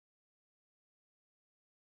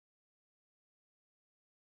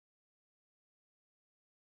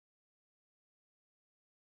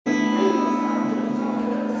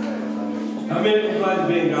Amen. We're glad to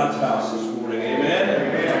be in God's house this morning. Amen.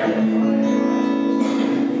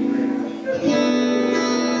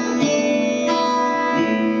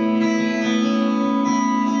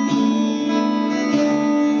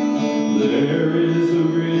 There is a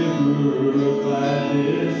river of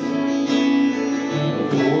gladness, a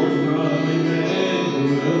forth from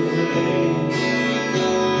Emmanuel's name.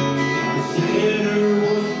 The sinner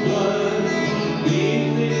was plunged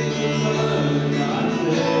deep in the flood, God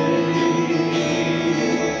saved.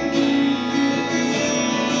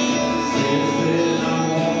 Since then I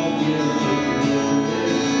walk in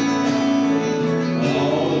forgiveness,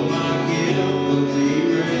 all of my guilt was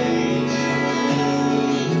erased.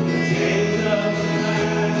 The chains of the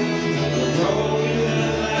past were broken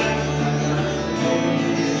at last.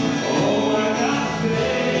 Oh, I got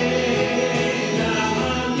saved. I'm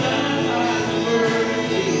undone by the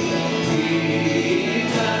mercy of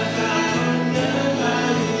Jesus. I'm undone by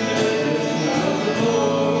the goodness of the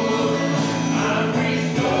Lord. I'm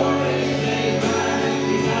restored and made right.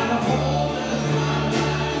 He got a hold of my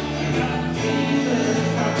life. I got Jesus.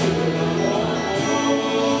 How could I want more?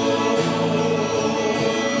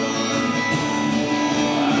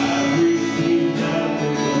 I've received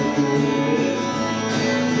nothing but goodness.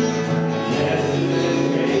 Testament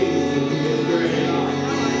taste of His grace.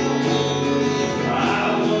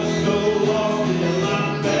 I was so lost till I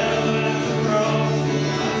fell at the cross.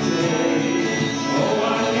 I saved. Oh,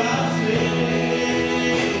 I got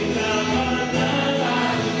saved. I'm undone by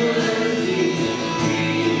the mercy of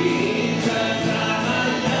Jesus. I'm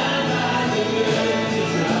undone by the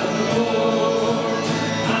goodness of the Lord.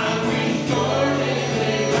 I'm restored and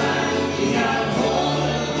made right. He got a hold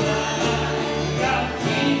of my life. Got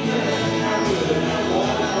Jesus. How could I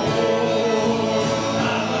want more?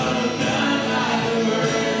 I'm undone by the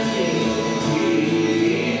mercy of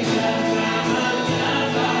Jesus. I'm undone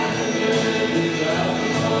by the goodness of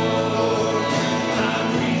the Lord. I'm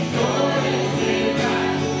restored and made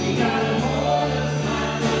right. He got a hold of my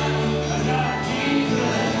life. I got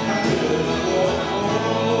Jesus. How could I want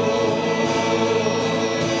more?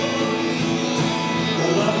 The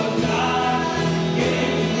love of God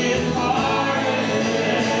gave His heart, and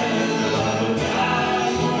the love of God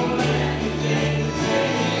won't let me stay the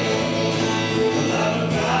same. The love of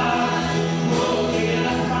God will get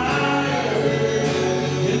us higher,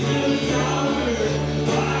 it's still stronger.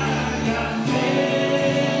 Why I got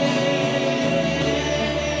saved?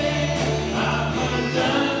 I'm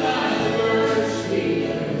undone by the mercy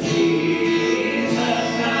of Jesus.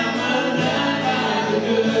 I'm undone by the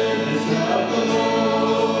goodness of the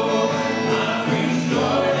Lord. I'm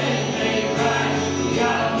restored and made right. He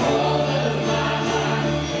got a hold of my life.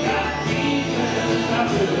 I got Jesus. How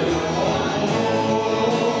could I want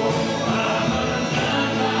more? I'm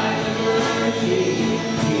undone by the mercy of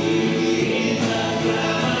Jesus.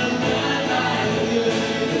 I'm undone by the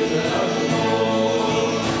goodness of the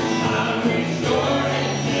Lord. I'm restored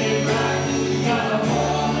and made right. He got a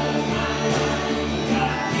hold of my life. I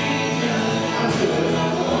got Jesus. How could I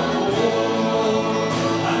want more?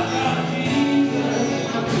 I've got Jesus.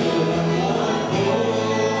 How could I want more?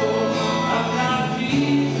 I've got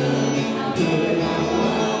Jesus. How could I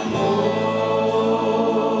want more?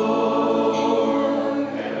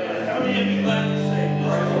 Amen. How many of you like to sing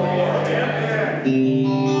this morning?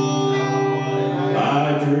 I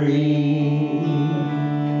dream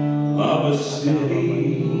of a city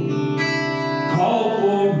called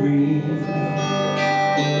Glory,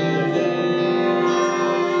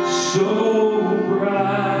 so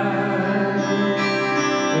bright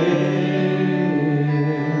and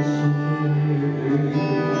so fair.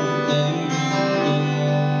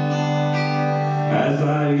 As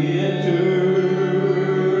I entered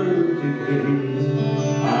the gate,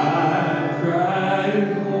 I cried,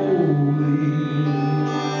 holy.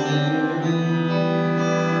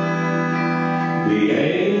 The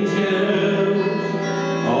angels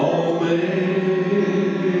all made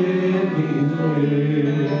me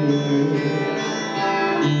hail.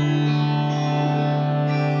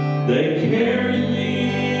 They carried me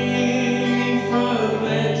from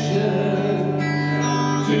mansion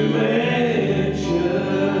to mansion,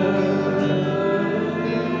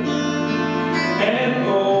 and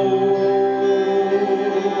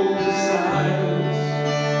the sights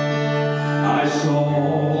I saw.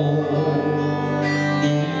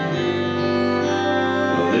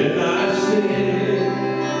 But then I said,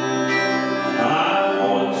 I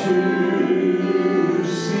want to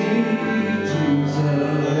see Jesus,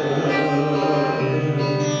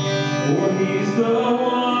 for He's the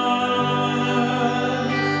one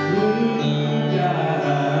who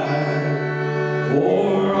died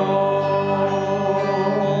for all.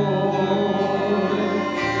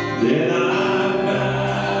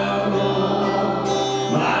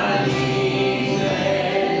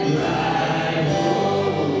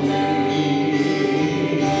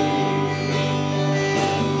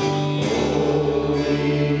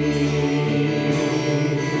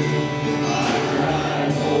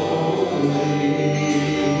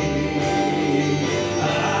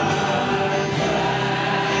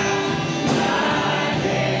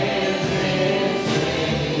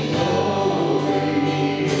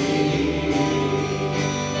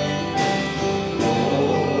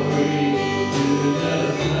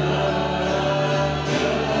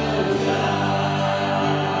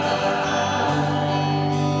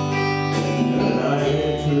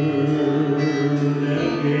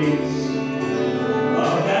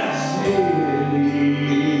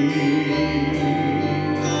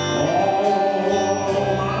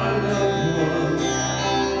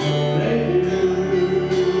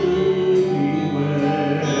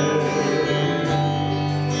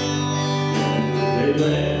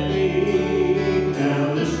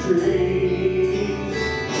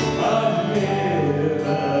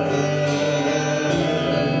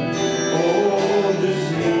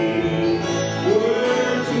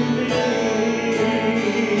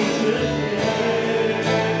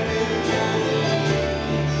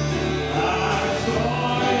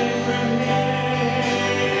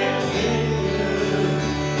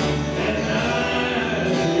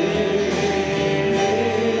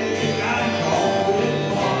 I call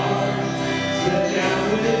it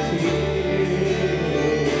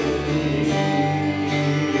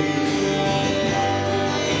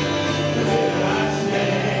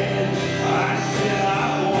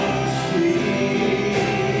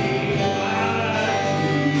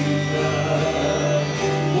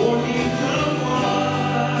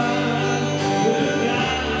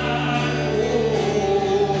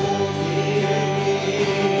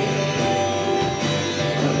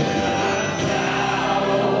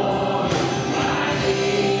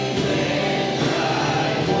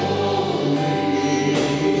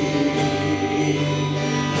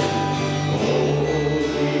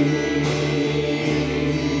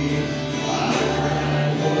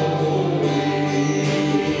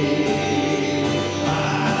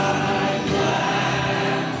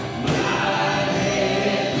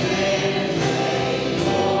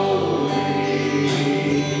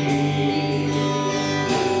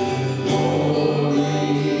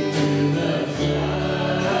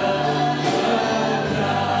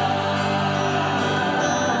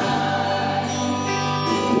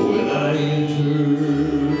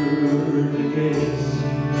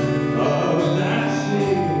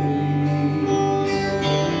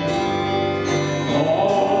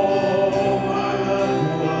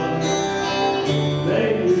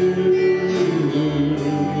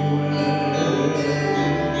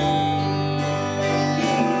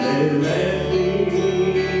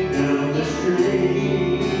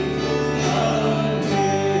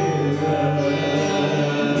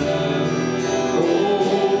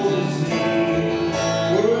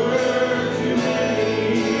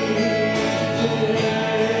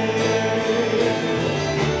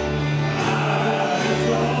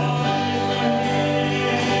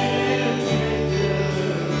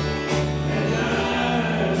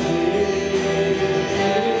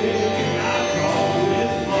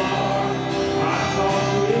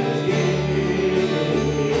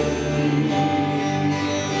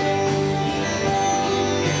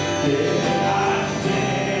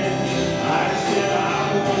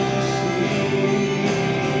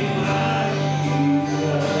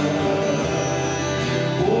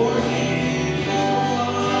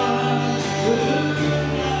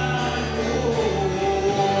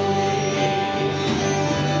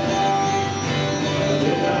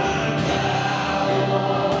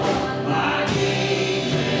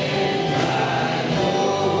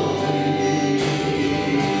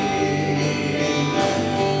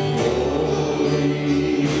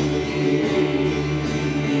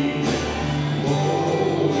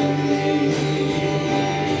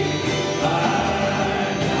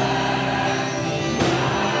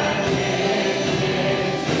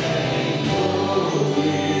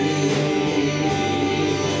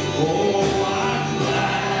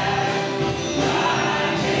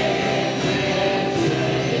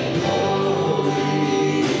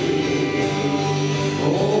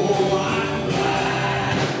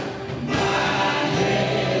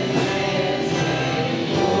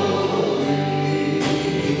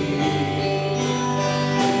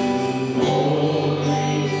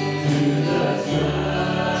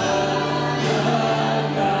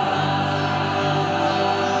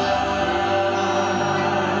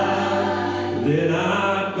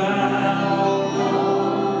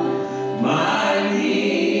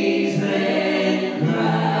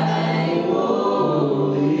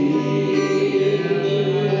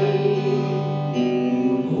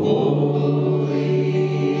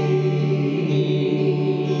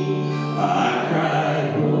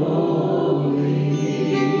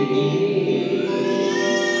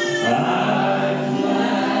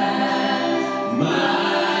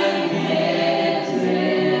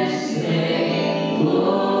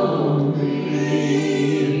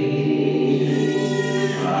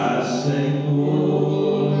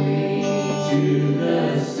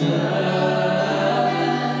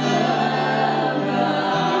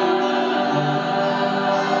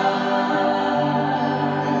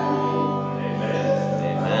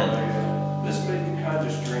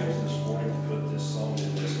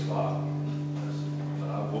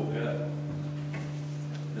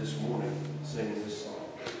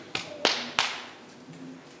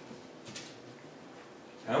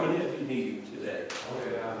if you need him today.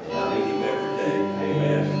 I need him every day.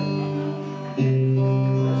 Amen.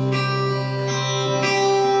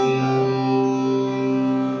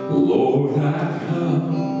 Lord, I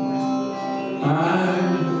come, I'm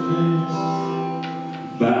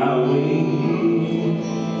bowing,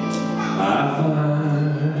 I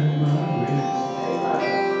find my rest.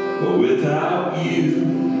 Without you,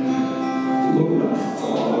 Lord, I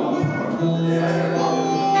fall.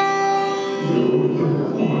 You're the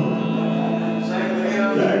one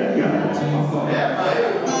that guides my heart.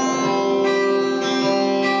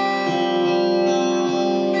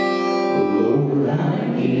 Lord, I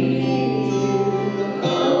need you.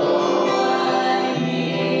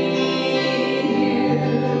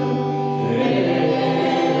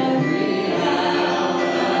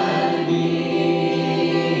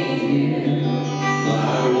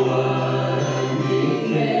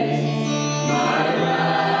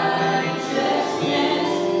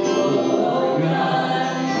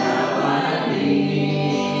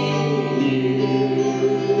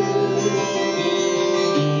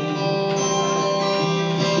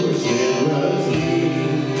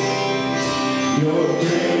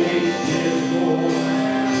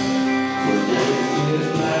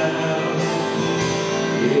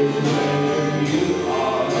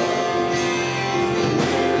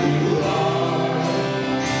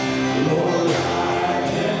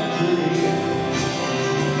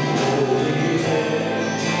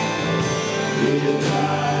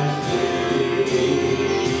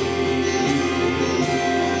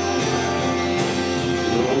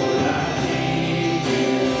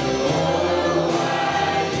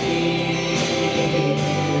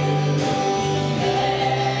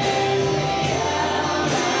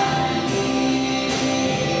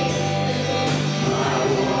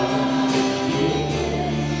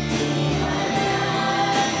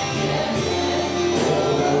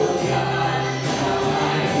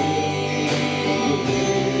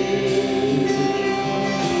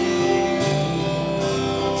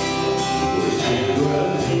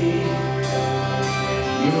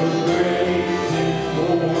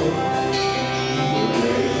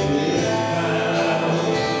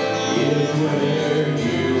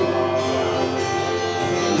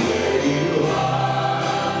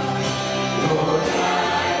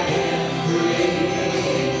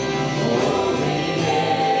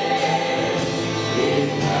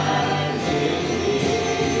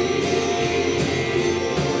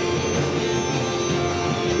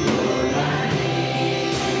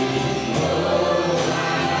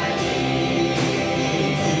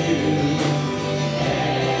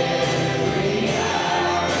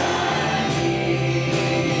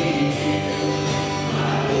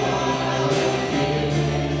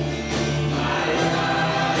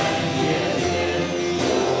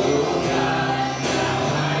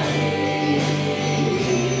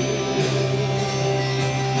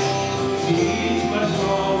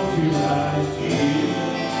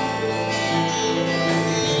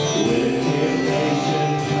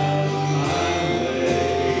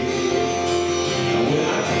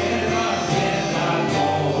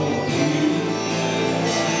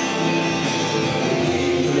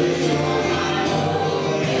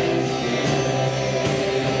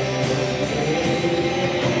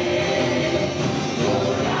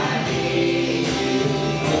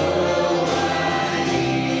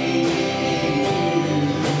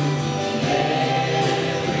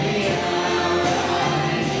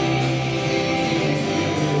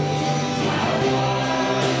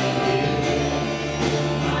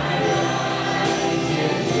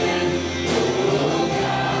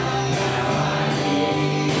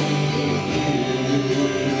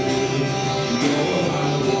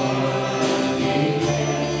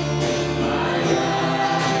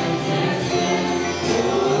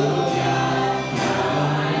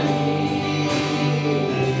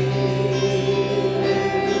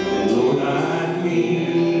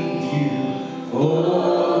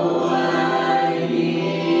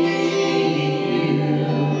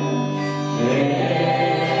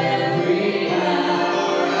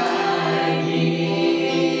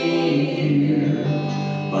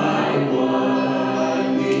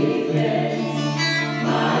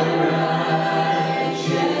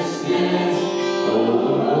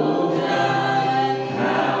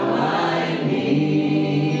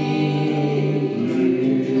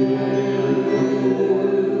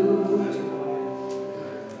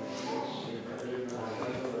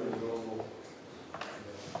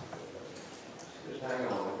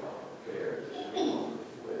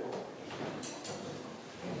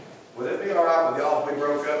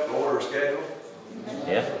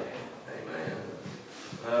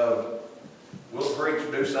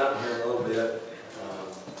 do something time here in a little bit.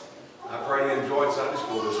 I pray you enjoyed Sunday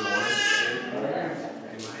school this morning. Amen.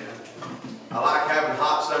 I like having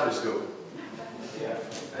hot Sunday school.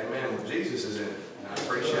 Amen. Well, Jesus is in it. I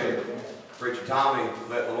appreciate Preacher Tommy,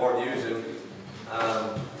 let the Lord use him.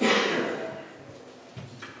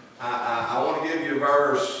 I want to give you a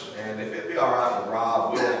verse, and if it'd be all right with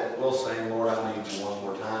Rob, we'll sing, Lord, I Need You one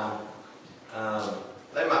more time.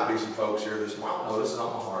 There might be some folks here this morning. I don't know, this is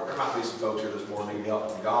on my heart. There might be some folks here this morning who need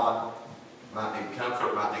help from God. Might need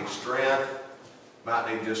comfort, might need strength,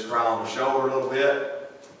 might need just cry on the shoulder a little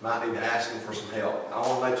bit, might need to ask Him for some help. I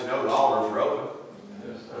want to let you know the altars are open.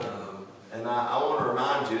 And I want to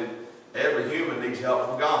remind you, every human needs help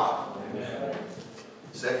from God.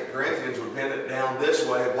 2 Corinthians would pin it down this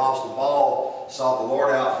way. Apostle Paul sought the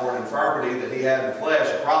Lord out for an infirmity that he had in the flesh,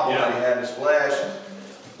 a problem that he had in his flesh.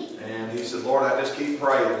 And he said, Lord, I just keep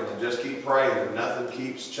praying and just keep praying, and nothing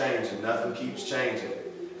keeps changing, nothing keeps changing.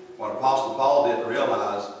 What Apostle Paul didn't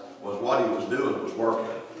realize was what he was doing was working.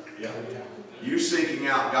 You seeking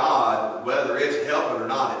out God, whether it's helping or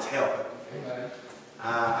not, it's helping.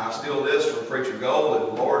 I steal this from Preacher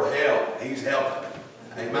Golden, Lord help, He's helping.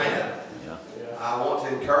 Amen. I want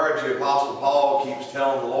to encourage you, Apostle Paul keeps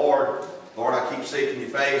telling the Lord, Lord, I keep seeking your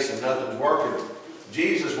face and nothing's working.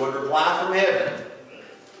 Jesus would reply from heaven,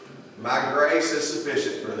 my grace is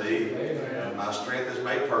sufficient for thee, and my strength is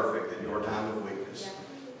made perfect in your time of weakness.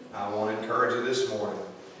 I want to encourage you this morning,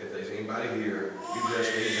 if there's anybody here, you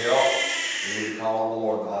just need help, you need to call on the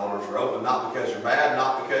Lord. The altars are open, not because you're bad,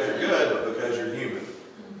 not because you're good, but because you're human.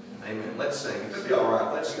 Amen. Let's sing. If it'd be all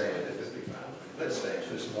right, let's stand. If it'd be fine. Let's stand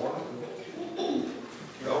this morning.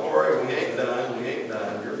 Don't worry, we ain't done. We ain't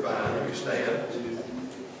done. You're fine. You stand.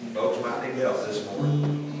 Folks might need help this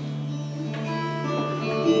morning.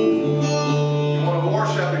 You want to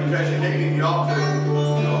worship Him because you need Him, you ought to.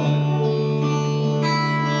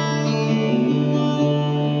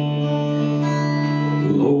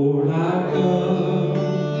 Lord, I come,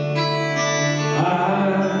 I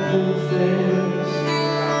confess,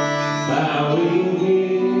 bowing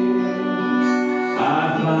here, I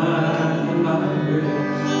find my rest.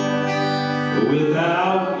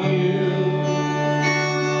 Without you,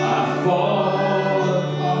 I fall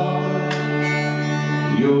apart.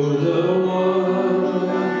 You're the one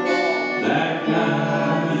that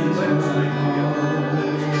guides my heart.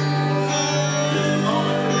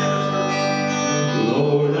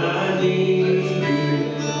 Lord, I need you.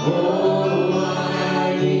 Oh,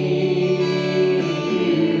 I need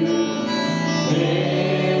you.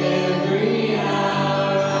 Every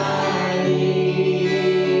hour I need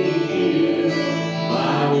you. My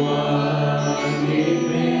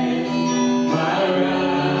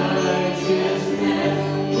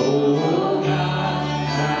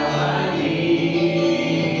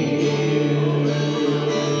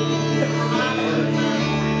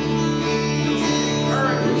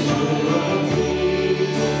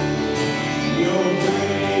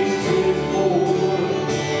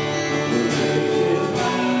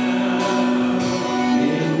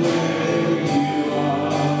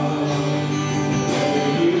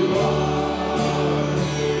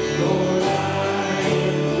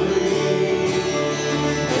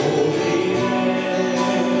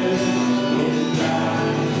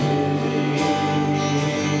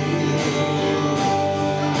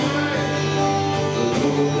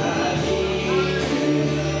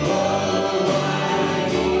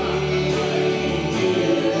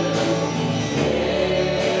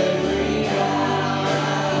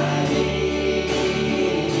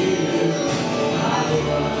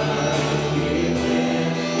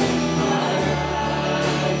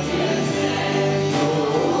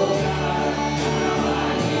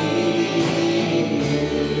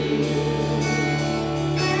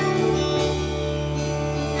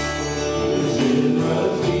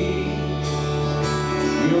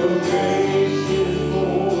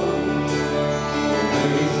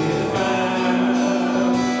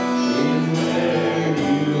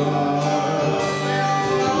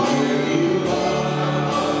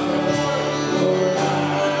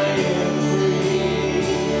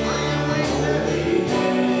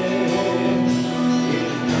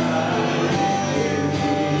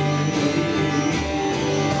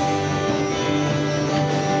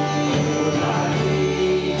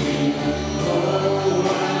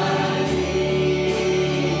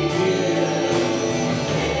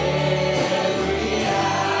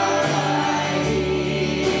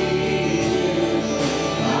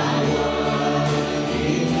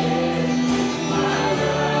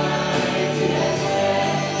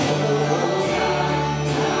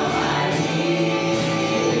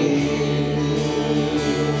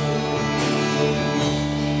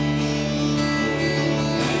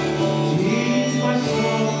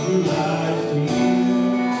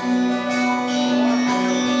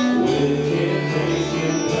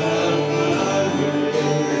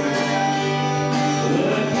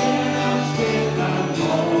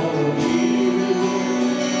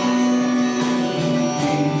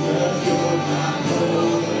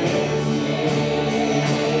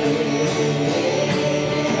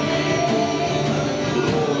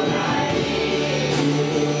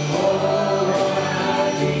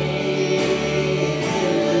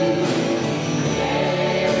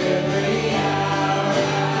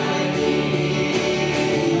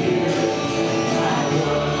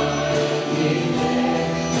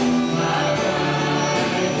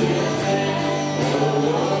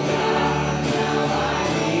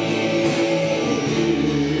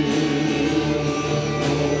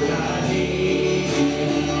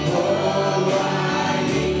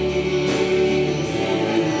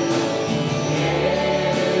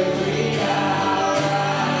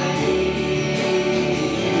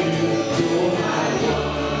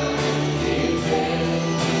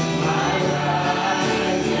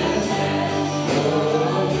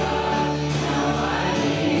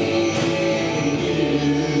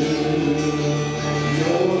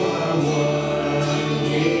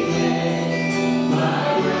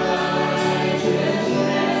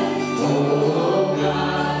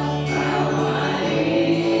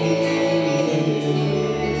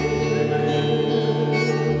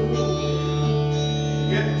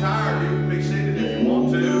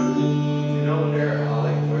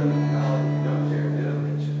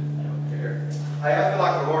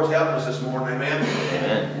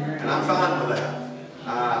fine with that.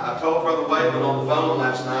 I told Brother Waitman on the phone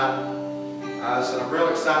last night, I said, I'm real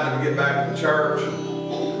excited to get back to the church.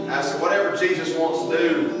 I said, whatever Jesus wants to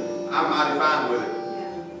do, I'm mighty fine with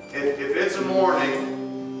it. If it's a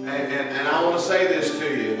morning, and I want to say this to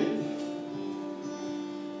you,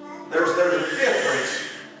 there's a difference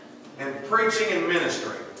in preaching and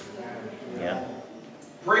ministry. Yeah.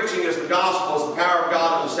 Preaching is the gospel, is the power of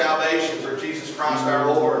God unto salvation for Jesus Christ our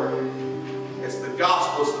Lord. It's the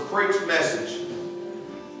gospel, it's the preached message.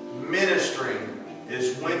 Ministering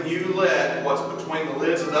is when you let what's between the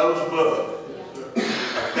lids of those books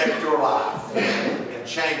affect your life and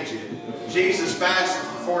change it. Jesus fasted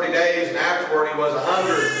for 40 days, and afterward he was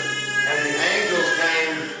 100, and the angels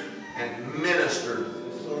came and ministered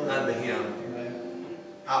unto him.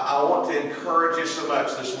 I want to encourage you so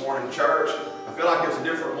much this morning, church. I feel like it's a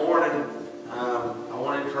different morning. I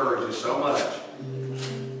want to encourage you so much.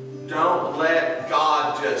 Don't let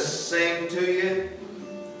God just sing to you.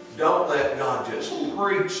 Don't let God just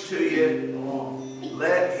preach to you.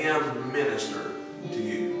 Let Him minister to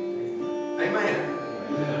you. Amen.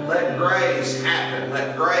 Let grace happen.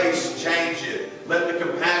 Let grace change you. Let the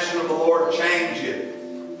compassion of the Lord change you.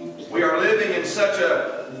 We are living in such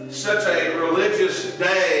a religious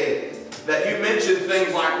day that you mention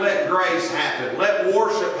things like let grace happen, let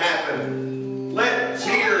worship happen, let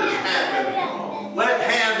tears happen, let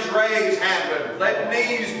hands raised happen, let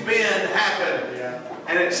knees bend happen.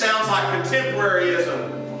 And it sounds like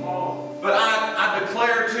contemporaryism. But I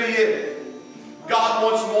declare to you, God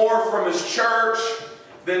wants more from His church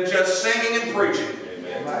than just singing and preaching.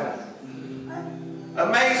 Amen.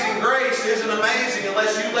 Amazing grace isn't amazing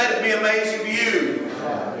unless you let it be amazing to you.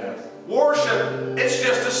 Worship, it's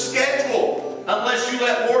just a schedule unless you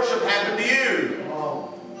let worship happen to you.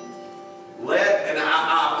 And I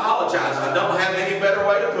apologize, I don't have any better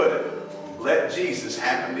way to put it. Let Jesus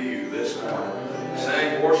happen to you this morning.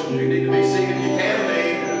 Sing, worship, you need to be seated, you can be.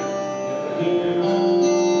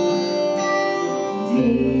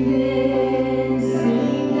 David,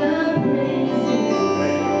 sing the praises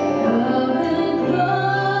of the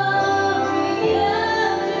glory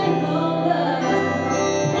of Jehovah.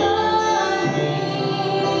 God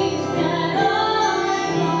reached and all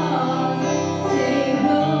songs save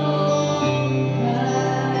Lord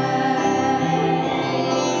Christ.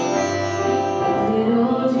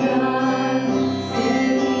 Little John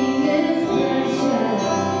said he is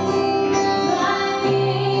precious. My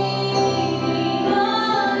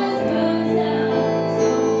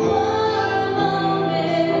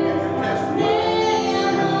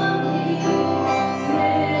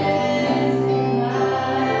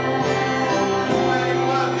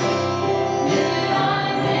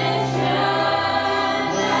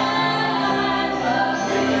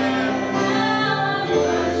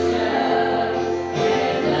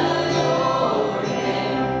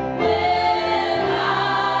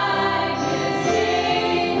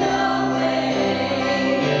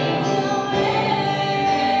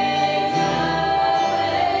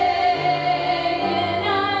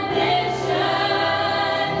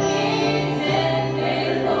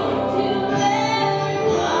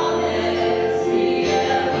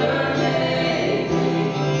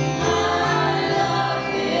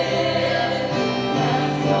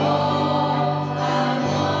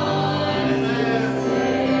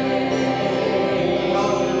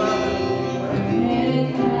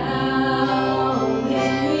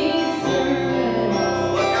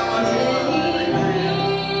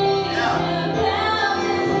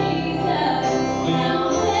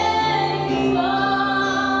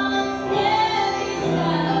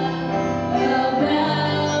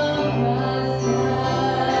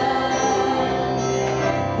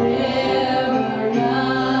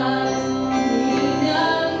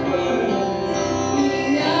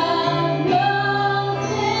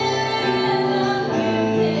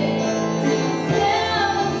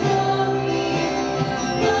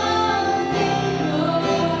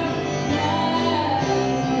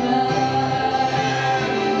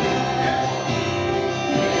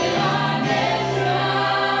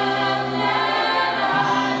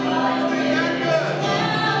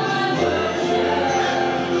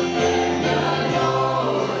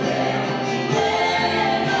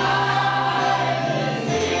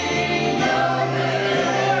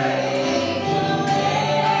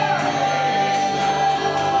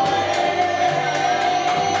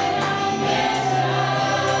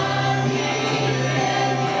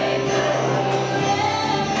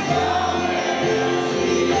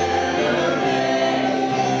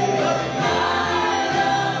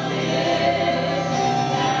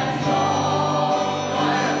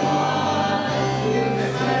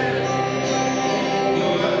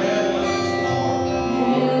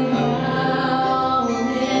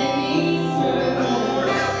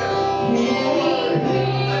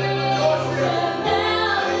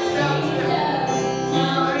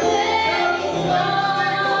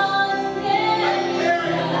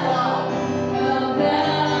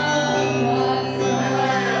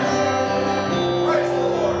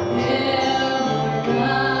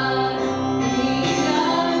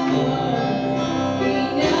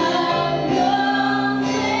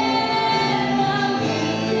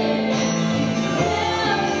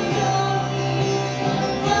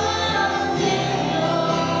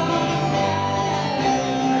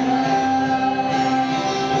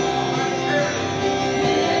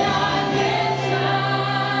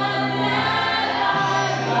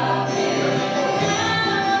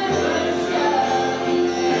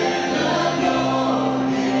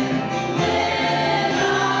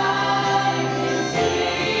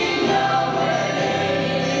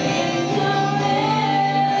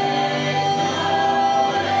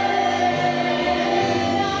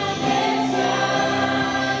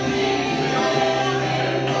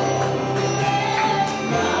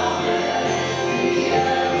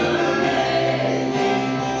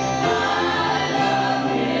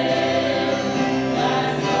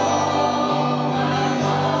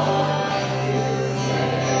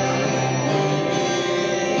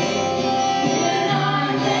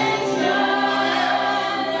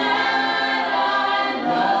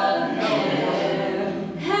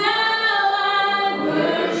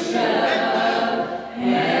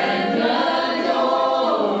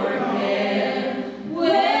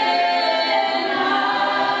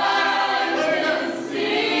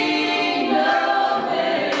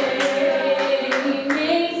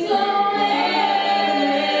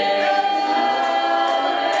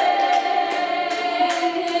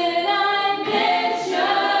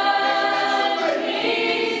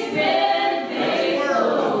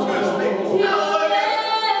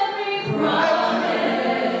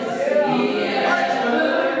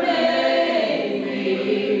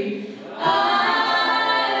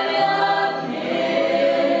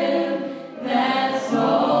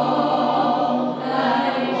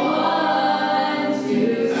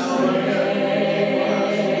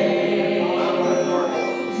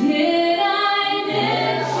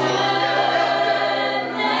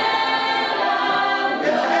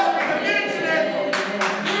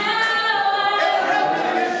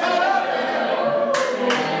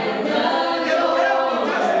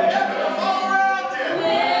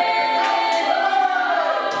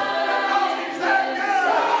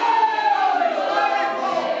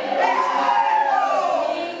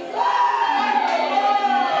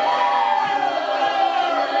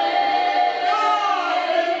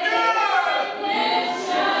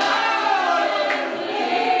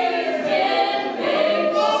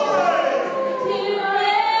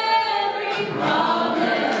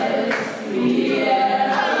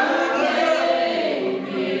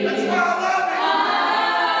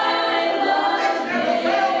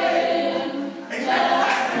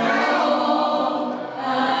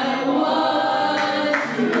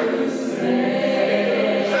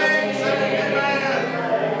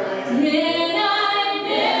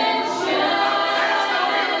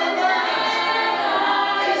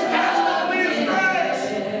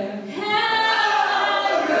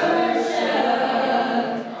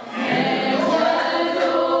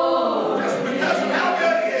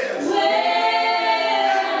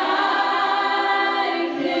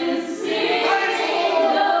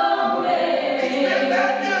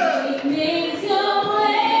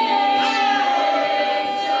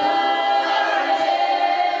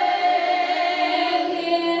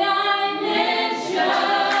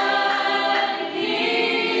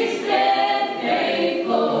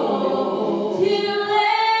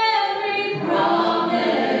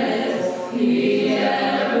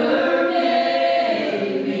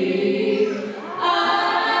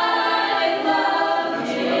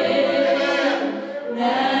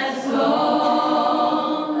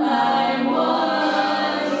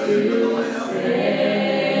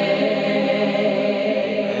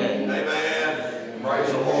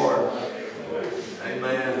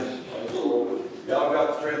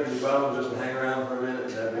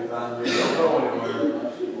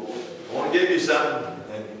something,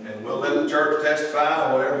 and we'll let the church testify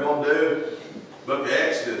on whatever you want to do. Book of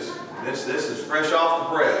Exodus. This is fresh off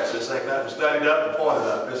the press. This ain't nothing studied up and pointed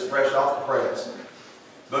up. This is fresh off the press.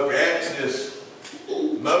 Book of Exodus.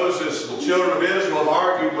 Moses and the children of Israel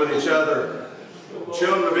argued with each other. The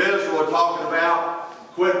children of Israel are talking about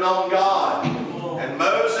quitting on God. And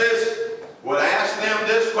Moses would ask them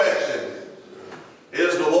this question: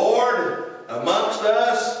 is the Lord amongst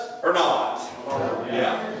us or not?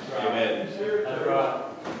 Yeah. Amen. That's right.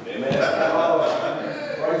 Amen.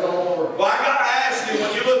 Well, I got to ask you,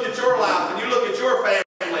 when you look at your life, and you look at your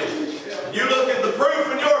family, you look at the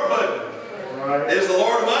proof in your pudding. Is the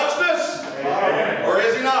Lord amongst us? Or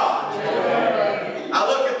is He not? I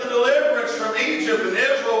look at the deliverance from Egypt, and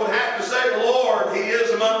Israel would have to say, the Lord, He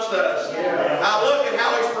is amongst us. I look at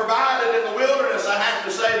how He's provided in the wilderness. I have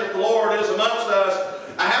to say that the Lord is amongst us.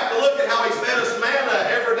 I have to look at how He's fed us manna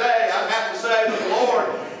every day. I have to say that the Lord,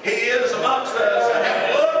 He is amongst us. I have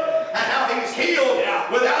to look at how He's healed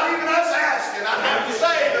without even us asking. I have to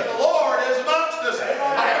say that the Lord is amongst us.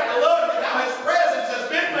 I have to look at how His presence has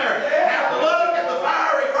been there. I have to look at the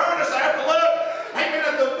fiery furnace. I have to look, amen,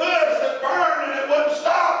 at the bush that burned and it wouldn't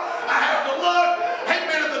stop. I have to look,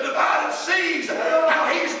 amen, at the divided seas, how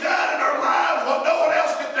He's done in our lives what no one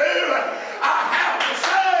else could do. I have to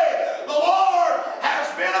say the Lord has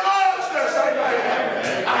been amongst us.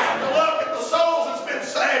 Amen. I have to look at the souls that's been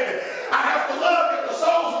saved. I have to look at the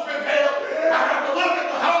souls that's been helped. I have to look at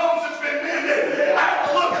the homes that's been mended. I have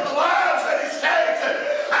to look at the lives that He's changed.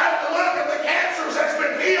 I have to look at the cancers that's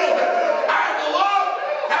been healed. I have to look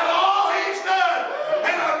at all He's done.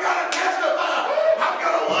 And I've got to testify. I've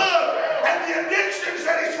got to look at the addictions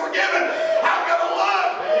that He's forgiven. I've got to look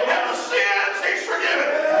at the sins He's forgiven.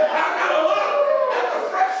 I've got to look at the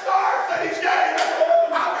fresh starts that He's gave.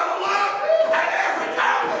 I've got to look at every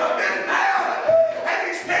time that I've been down and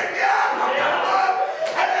He's picked me up. I've got to look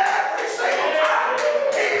at every single time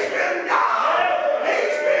He's been God.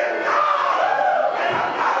 He's been God. And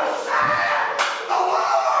I've got to say, the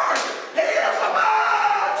Lord, He is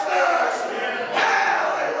amongst us.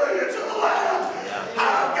 Hallelujah to the Lamb.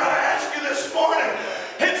 I've got to ask you this morning,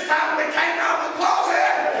 it's time we came out of the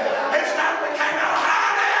closet. It's time we came out of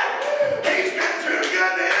hiding. He's been too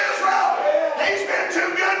good to Israel. He's been too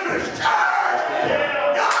good to His church.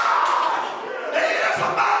 God, He is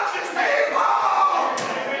amongst His people.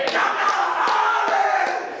 Come out of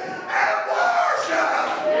hiding and worship.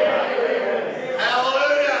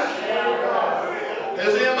 Hallelujah.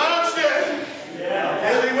 Is He amongst you?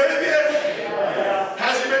 Is He with you?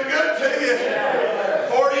 Has He been good to you?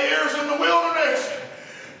 40 years in the wilderness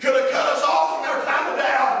could have cut us off in our time of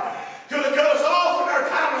doubt. Could have cut us off in our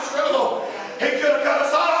time of struggle. He could have cut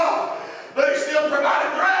us off, but He still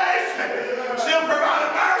provided grace, still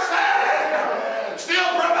provided mercy, still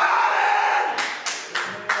provided.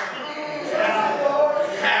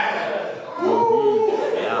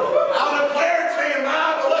 I'll declare to you,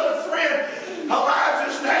 my beloved friend,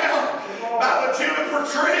 Elijah's down by the juniper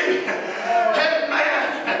tree. Amen.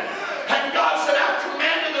 And God said, I've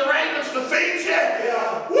commanded the ravens to feed you.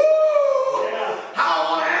 Woo! I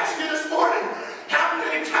want to ask you this morning, how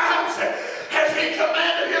many times has He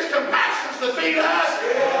commanded His compassions to feed us?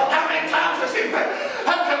 How many times has He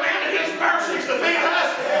commanded His mercies to feed us?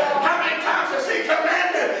 How many times has He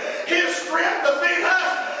commanded His strength to feed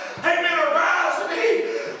us? Amen. Arise and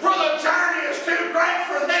eat, for the journey is too great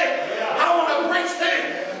for thee. I want to preach to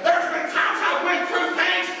you. There's been times I went through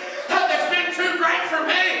things that's been too great for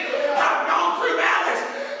me. I've gone through valleys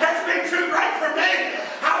that's been too great for me.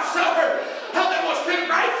 I've suffered that was too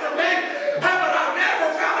great for me. But I've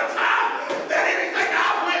never found a time that anything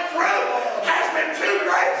I've went through has been too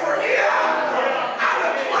great for Him. I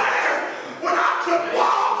declare, when I couldn't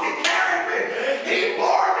walk, He carried me. He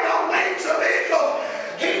bore me on wings of eagles.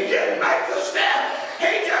 He didn't make the step.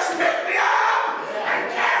 He just picked me up and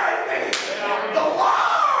carried me. The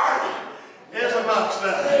Lord is amongst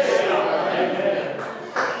us.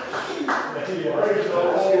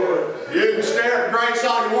 You can stare at grace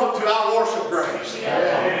all you want to. I worship grace.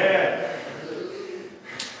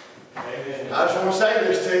 I just want to say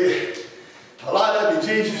this to you. A lot of you,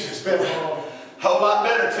 Jesus has been a whole lot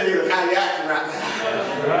better to you than how you're acting right now.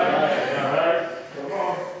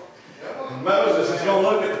 And Moses is going to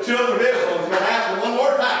look at the children of Israel and he's going to ask them one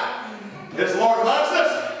more time, is the Lord amongst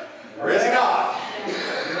us or is He not?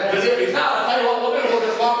 Because if He's not, I'll tell you what we'll do. We'll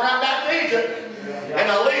just walk right back to Egypt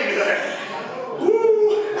and I'll leave you there.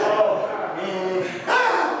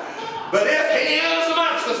 But if He is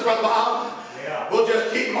amongst us, Brother Bob, we'll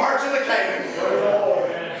just keep marching to Canaan.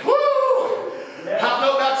 Woo! I don't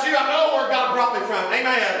know about you. I know where God brought me from.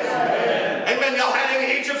 Amen. Amen. Amen. Y'all had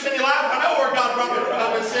any Egypts in your life? I know where God brought me from.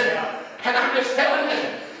 I've been sitting. And I'm just telling you,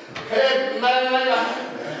 hey, man,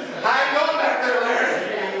 I ain't going back there,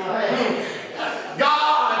 Larry.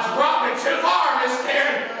 God's brought me too far, Miss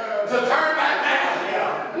Karen, to turn back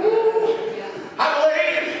now. I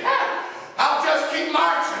believe I'll just keep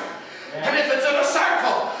marching. And if it's in a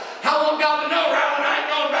circle, I want God to know, Rowland, I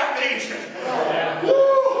ain't going back to Egypt.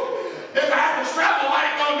 If I have to struggle,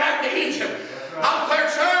 I ain't going back to Egypt. I'll declare,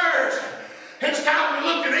 church, it's time to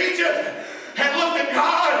look at Egypt and look at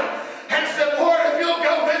God and say, Lord, if you'll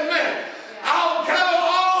go with me, I'll go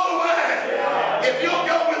all the way. If you'll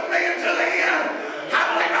go with me until the end,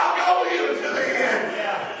 I believe I'll go with you to the end.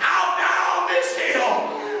 I'll die on this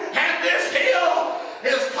hill, and this hill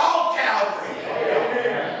is called Calvary.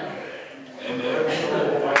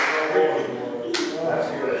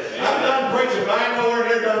 I'm done preaching, but I ain't nowhere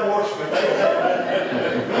near done worshiping.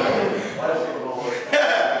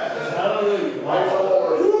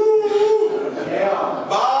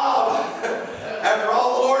 Bob, after all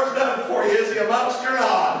the Lord's done for you, is he amongst you or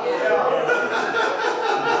not?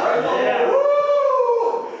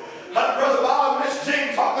 Brother Bob and Miss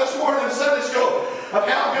Jean talked this morning in Sunday school of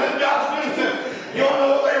how good God's been to them. You don't know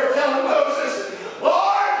what they were telling Moses?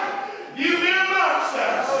 Lord, you've been amongst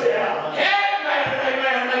us. Amen,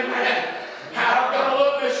 amen, amen. I'm going to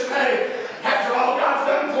look, Miss Renee, after all God's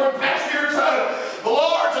done for the past year or so, the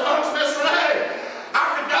Lord's amongst Miss Renee.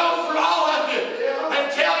 I could go through all of you and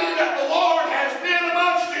tell you that the Lord has been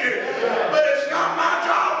amongst you. But it's not my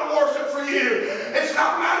job to worship for you. It's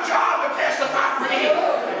not my job to testify for you.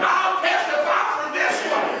 I'll testify for this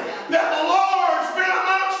one, that the Lord's been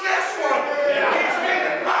amongst this one. He's been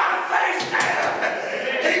in my face down.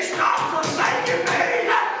 He's not forsaken me.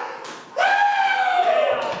 Woo!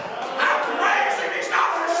 I praise him. He's not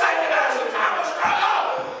forsaken us in time of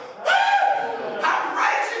struggle. Woo! I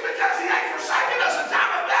praise him because he ain't forsaken us in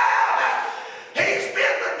time of doubt. He's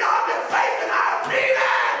been the God that faith and I have needed.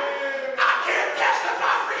 I can't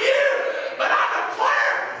testify for you, but I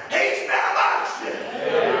declare he's been amongst you.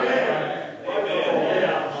 Amen.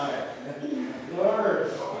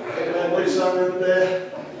 We sung her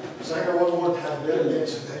today. Sing her one more time. Good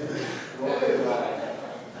against it. Amen.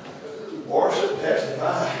 Worship,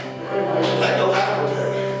 testify. Take a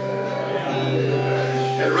laboratory.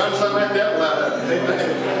 And run some of that devil out of it. Amen.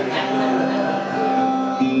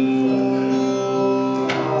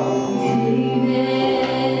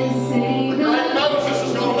 Moses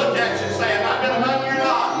is going to look at you and say, have I been among you or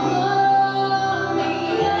not?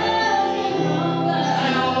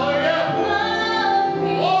 Hallelujah.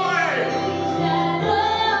 Glory.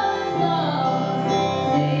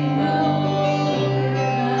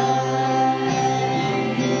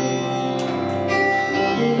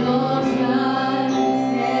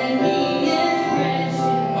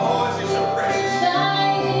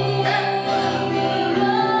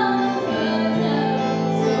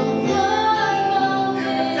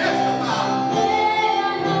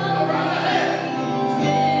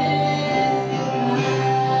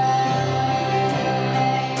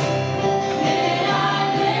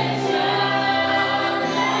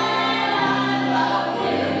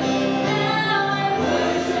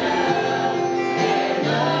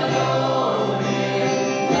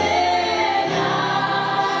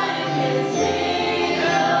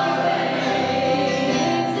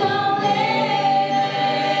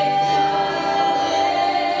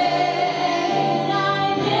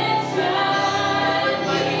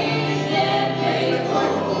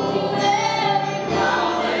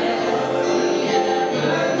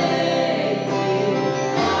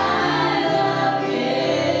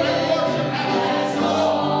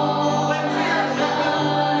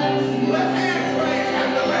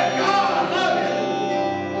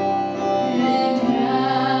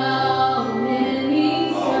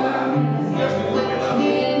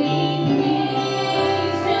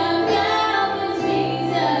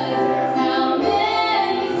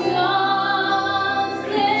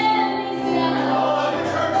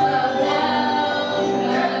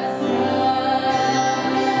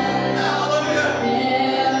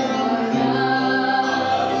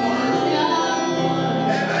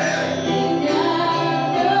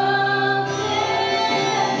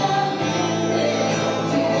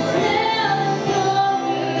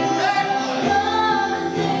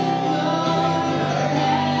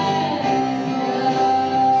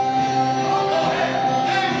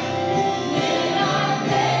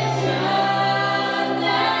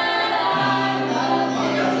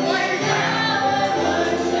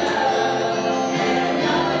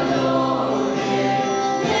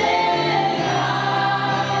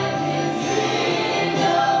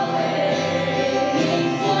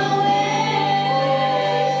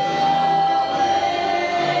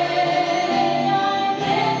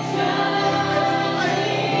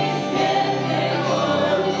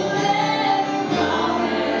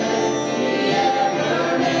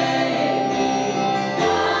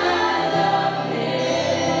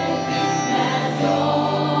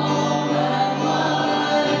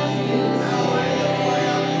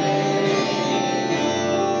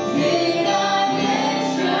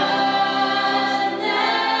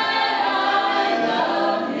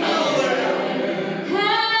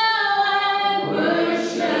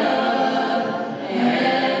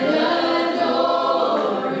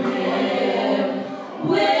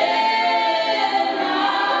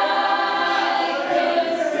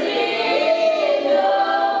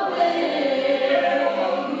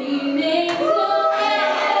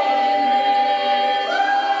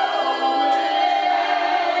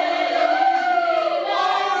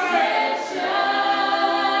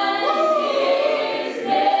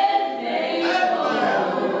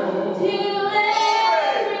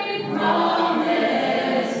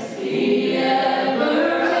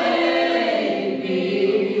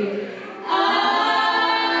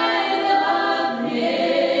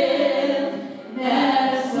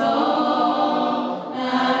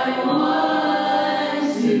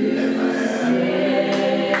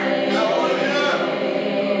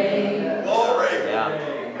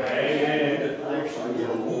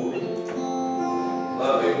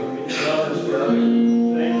 Love him.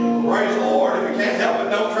 Praise the Lord. If you can't help it,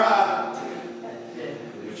 don't try.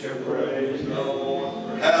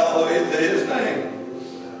 Hallelujah to his name.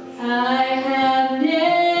 I have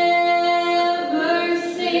never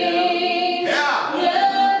seen the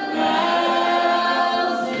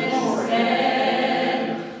thousands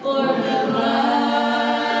stand or the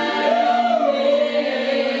blind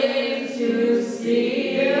made to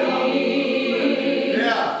see.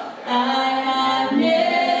 I have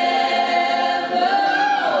never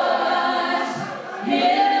watched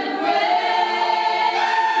him raise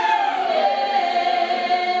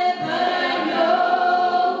it, but I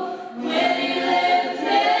know when he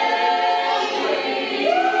lifted me,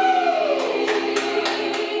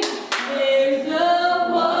 there's a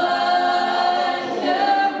wonder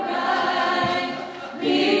right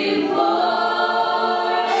before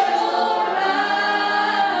your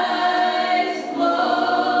eyes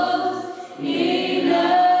close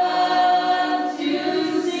enough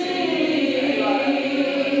to see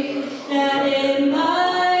that in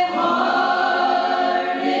my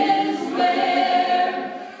heart is where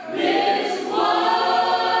this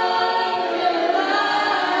wonder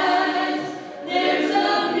lies. There's a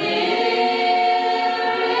miracle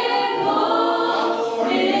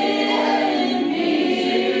in me.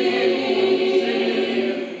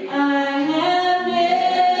 I have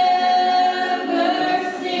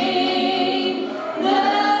never seen the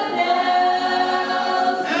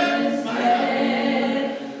thousands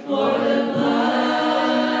fed or the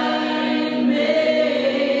blind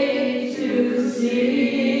made to see.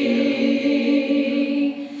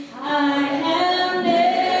 I have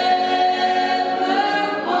never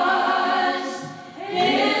watched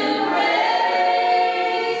him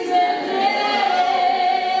raise the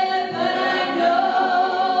dead, but I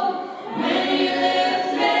know when he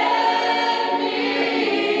lifted me,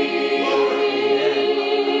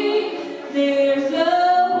 there's a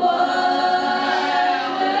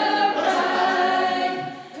wonder right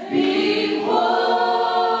before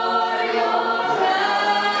your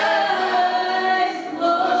eyes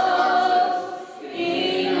close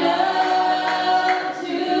enough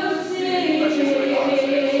to see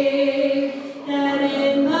that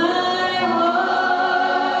in my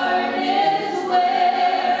heart is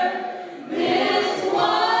where this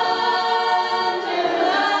wonder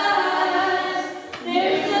lies.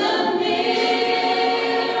 There's a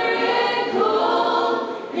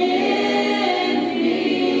miracle in me.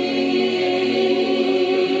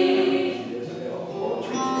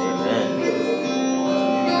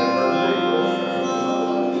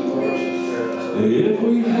 If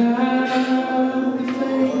we have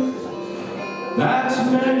faith that's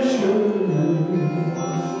measured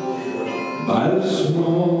by the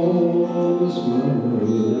smallest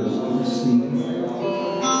mustard seed,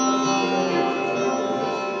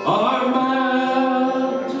 our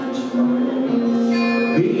mountains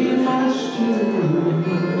be mastered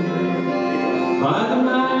by the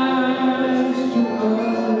master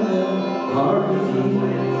of our being.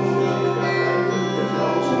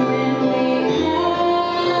 When we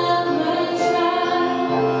have a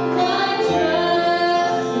child, I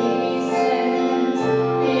trust He sends,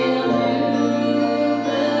 He'll do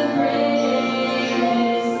the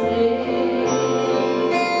greatest thing.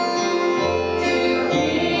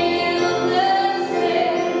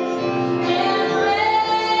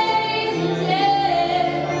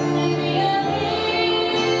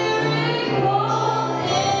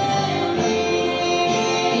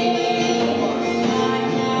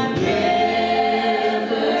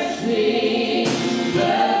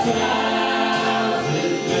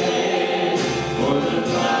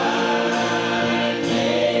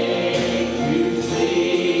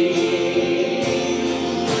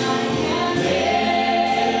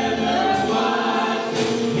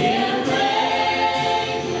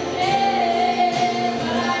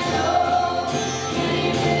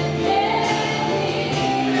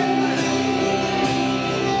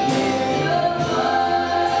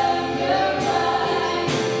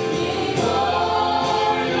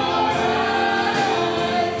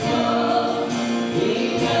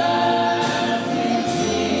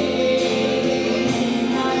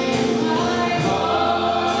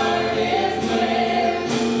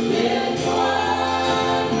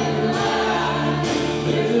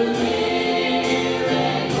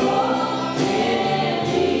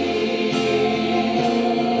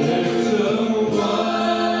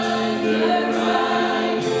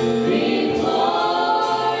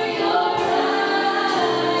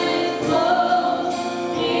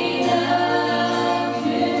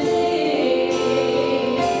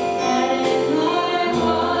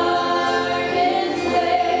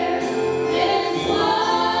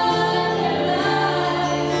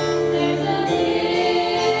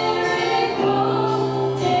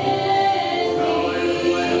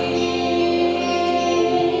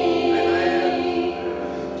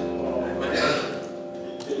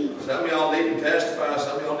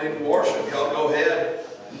 lead the worship. Y'all go ahead.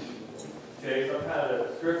 Okay, so I've had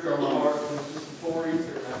a scripture on my heart since before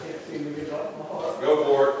Easter, and I can't seem to get it off my heart. Go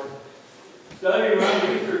for it. Studying around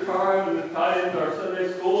the Easter time and the tied into our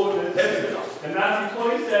Sunday school, and it's in Matthew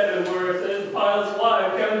 27, where it says Pilate's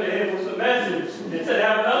wife came to him with a message. It said,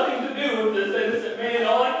 have nothing to do with this innocent man.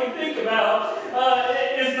 All I can think about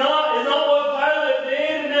is not what Pilate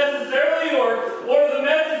did necessarily, or the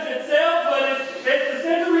message itself, but it's the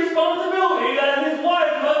sense of responsibility that his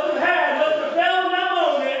wife must have felt in that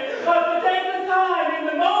moment, to take the time in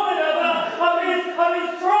the moment of his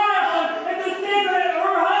trial and to send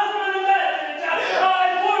her husband a message.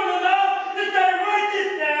 Important enough to say, write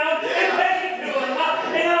this down and take it to him.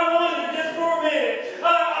 And I wonder just for a minute,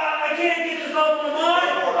 I can't get this off my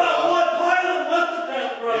mind, but what Pilate must have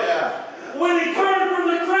felt, brother. Yeah. When he turned from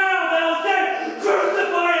the crowd, they will say,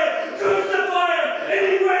 crucify him, and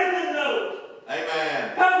he read the note.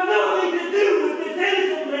 Amen. Have nothing to do with this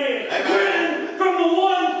innocent man. Amen. Written from the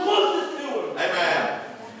one closest to him. Amen.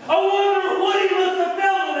 I wonder what he must have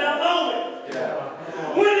felt in that moment. Yeah.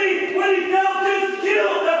 When he felt this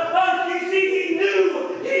guilt, you see, he knew,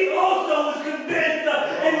 he also was convinced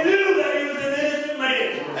and knew that he was an innocent man.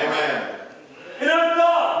 Amen. And I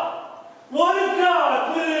thought, what if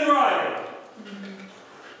God put it in writing?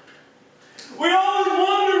 We always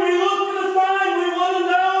wonder, we look for the sign, we want to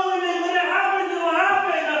know, and then when it happens, it'll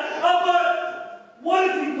happen. But what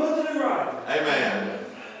if he puts it in writing? Amen.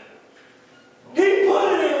 He put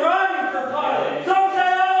it in writing for Pilate. Some say,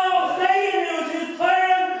 oh, Satan, it was his plan.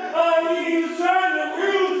 He was trying to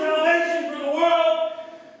ruin salvation for the world.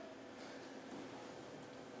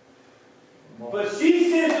 But she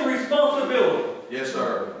sends a responsibility. Yes,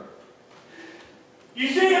 sir. You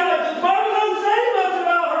see how the Bible doesn't say much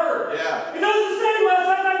about her. Yeah. It doesn't say much.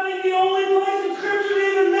 I think the only place in Scripture that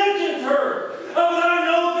even mentions her. But I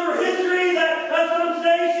know through history that some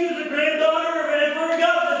say she was a granddaughter of Emperor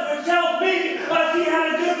Augustus, which tells me she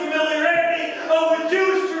had a good familiarity with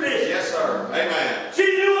Jewish tradition. Yes, sir. Amen. She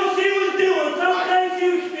knew what she was doing. Some say she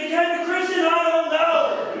became a Christian, I don't know.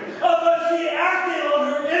 But she acted on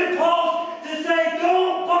her impulse to say,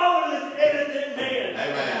 don't bother this innocent man.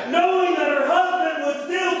 Amen. Knowing that her husband would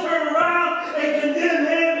still turn around and condemn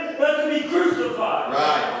him to be crucified.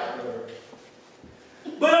 Right.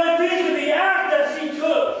 But I think of the act that she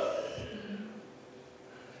took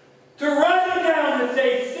to write it down and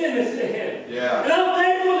say, send this to him. Yeah. And I'm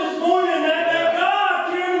thankful this morning that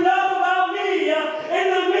God cared enough about me in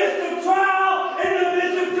the midst of trial, in the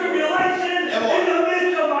midst of tribulation, in the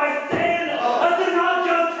midst of my sin, to not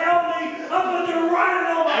just tell me, but to write it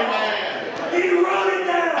on my heart. He wrote it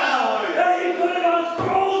down. He put it on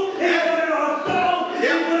scrolls, he put it on stone, he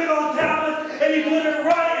put it on tablets, and he put it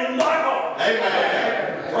right in my heart.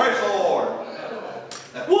 Amen. Praise the Lord.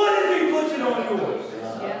 What if he puts it on yours?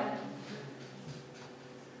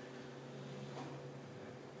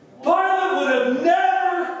 Pilate would have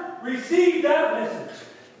never received that message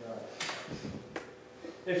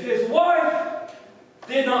if his wife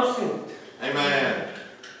did not send it. Amen.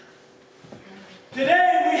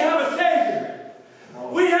 Today we have a Savior.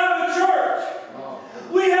 We have a church.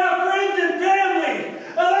 We have friends and family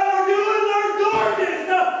that are doing their darndest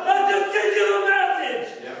to send you a message.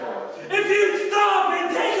 If you'd stop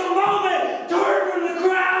and take a moment, turn from the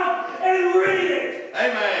crowd and read it.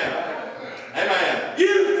 Amen. Amen.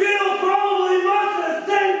 You feel probably much the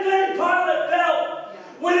same thing Pilate felt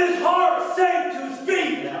when his heart sank to his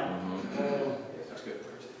feet. That's good.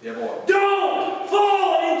 Yeah, boy. Don't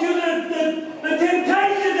fall into the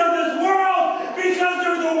temptations of this world, because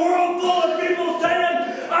there's a world full of people saying,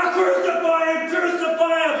 I crucify him,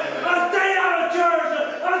 crucify him. I stay out of church.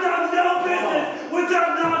 I got no business with that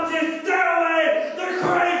nonsense. Stay away. They're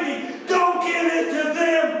crazy. Don't give in to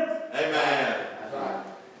them. Amen.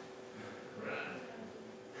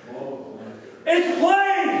 It's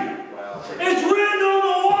plain. It's written on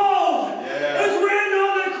the walls. Yeah. It's written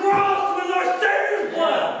on the cross with our Savior's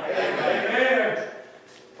blood. Amen.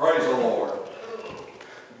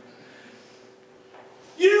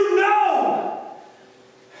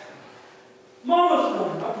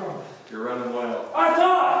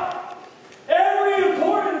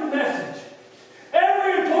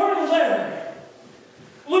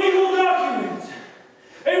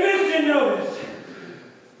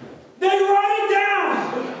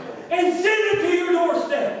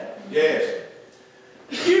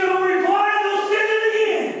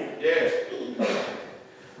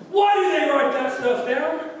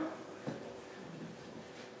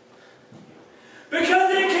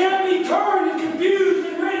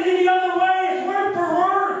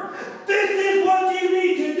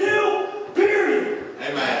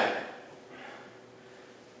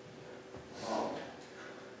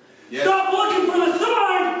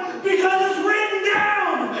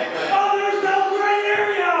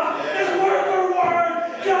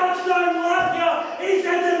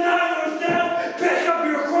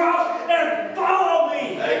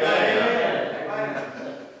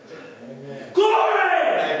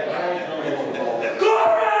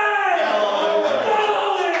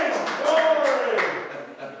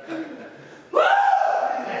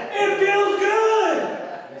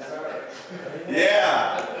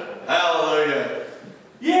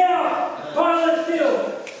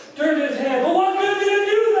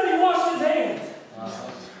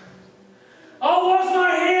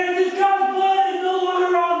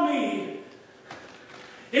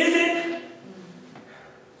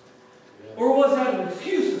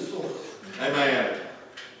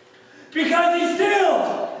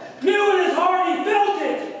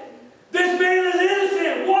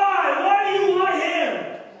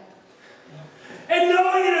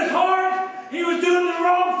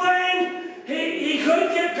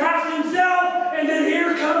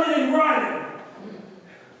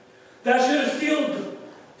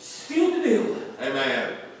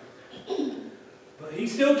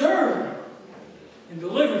 still turn and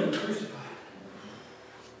deliver them crucified.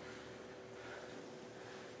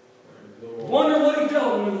 I wonder what he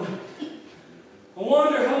felt in the moment. I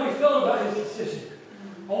wonder how he felt about his decision.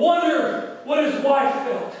 I wonder what his wife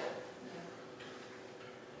felt.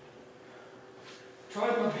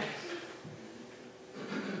 Tried my best.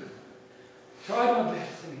 Tried my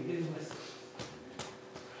best, and he didn't listen.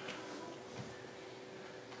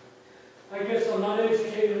 I guess I'm not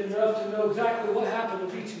educated enough to know exactly what happened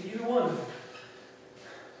with each and either one of them.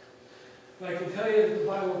 But I can tell you that the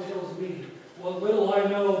Bible tells me what little I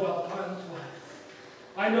know about Pilate's wife.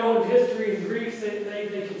 I know in history in Greece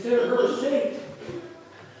they consider her a saint.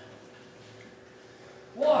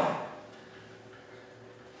 Why?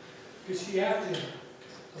 Because she acted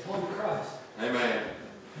upon Christ. Amen.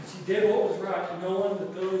 And she did what was right, knowing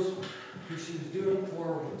that those who she was doing it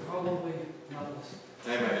for would probably not listen.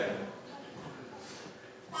 Amen.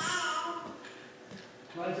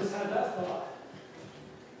 I just had that thought.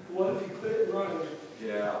 What if you quit it running?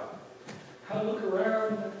 Yeah. I look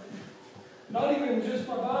around, not even just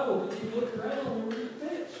my Bible, but you look around and read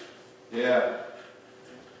fish. Yeah.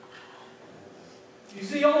 You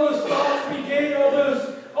see all those thoughts we get, all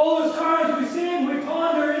those times we sin, we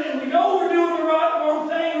ponder it, and we know we're doing the wrong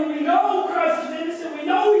thing, and we know Christ is innocent, we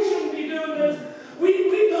know we shouldn't be doing this.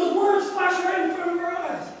 Those words flash right in front of our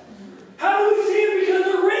eyes. How do we see it? Because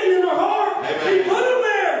they're written in our heart. Amen. He put them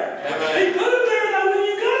there. Amen. He put them there that when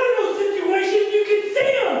you got in those situations, you can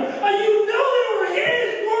see them, and you know they were His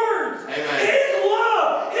words. Amen. His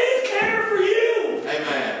love, His care for you.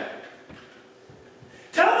 Amen.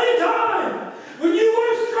 Tell me a time when you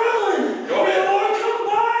were struggling. Go ahead. And the Lord come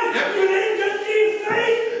by. Yep. You didn't just see His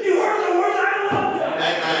face. You heard the words, I love you.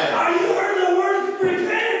 Amen. You heard the words,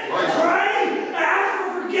 repent, Right. pray, ask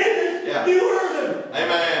for forgiveness. Yeah. You heard them.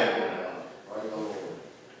 Amen.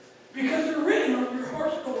 Because they're written on your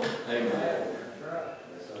heart's door. Amen.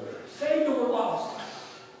 Saved or lost.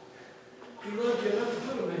 He loved you enough to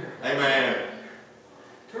put them there. Amen.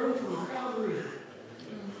 Turn from the crowd and read it.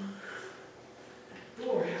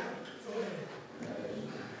 Glory. Go ahead.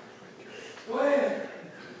 Go ahead.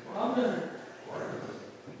 I'm done.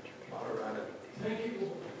 Thank you,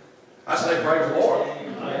 Lord. I say praise the Lord.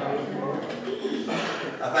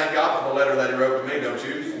 I thank God for the letter that He wrote to me, don't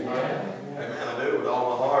you? Amen. I do with all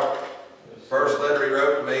my heart. First letter He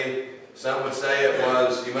wrote to me, some would say it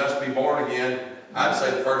was, you must be born again. I'd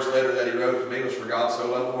say the first letter that He wrote to me was for God so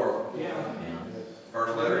loved the world. Yeah.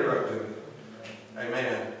 First letter He wrote to me.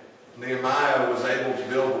 Amen. Nehemiah was able to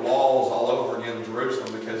build the walls all over again in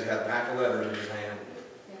Jerusalem because he had a pack of letters in his hand.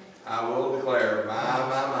 I will declare,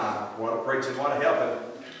 my, what a preaching, what a helping.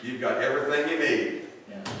 You've got everything you need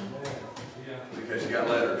because you got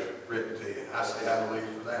letters written to you. I say hallelujah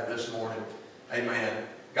for that this morning. Amen.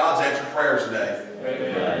 God's answered prayers today.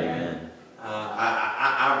 Amen.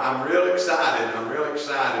 I'm real excited. I'm real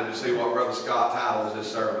excited to see what Brother Scott titles his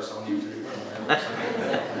service on YouTube. I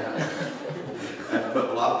have to put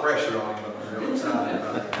a lot of pressure on him, but I'm real excited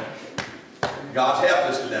about it. God's helped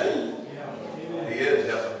us today. He is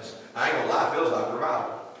helping us. I ain't gonna lie, it feels like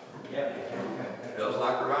revival. It feels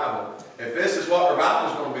like revival. If this is what revival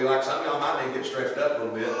is going to be like, some of y'all might need to get stretched up a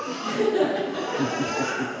little bit.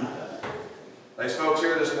 There's folks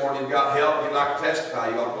here this morning, you've got help, you'd like to testify,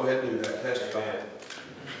 you ought to go ahead and do that. Testify.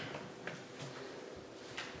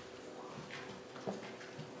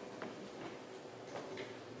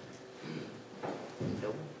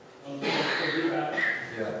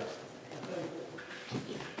 Yeah.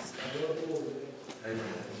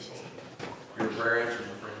 Amen. Your prayer answered,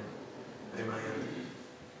 my friend. Amen.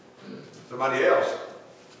 Somebody else?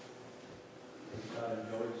 I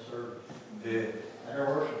enjoyed the service. Yeah. I never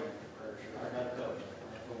worked in pressure. I got a couple.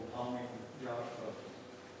 I told Tommy and Josh about it.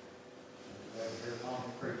 I was here Tommy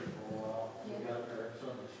preaching for a while. We got there at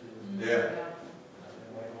Sunday school. Yeah. I've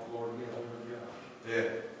been waiting on the Lord to get hold of Josh. Yeah.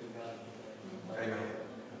 He got it. Amen.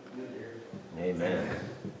 Good here. Amen. Amen.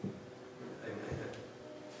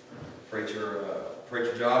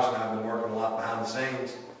 Preacher Josh and I have been working a lot behind the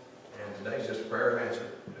scenes, and today's just a prayer answer.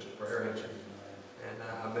 Just a prayer answer. And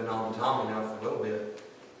I've been on Tommy now for a little bit.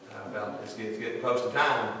 It's getting close to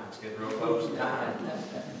time. It's getting real close to time.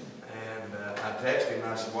 And I texted him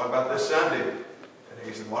and I said, what about this Sunday? And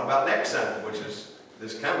he said, what about next Sunday, which is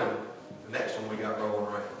this coming, the next one we got rolling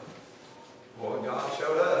around. Boy, God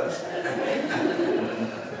showed us.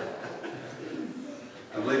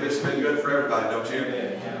 I believe it's been good for everybody, don't you?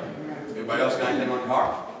 Anybody else got anything on your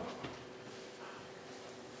heart?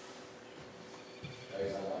 I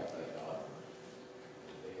like that God.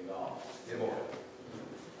 Being God. Yeah, boy.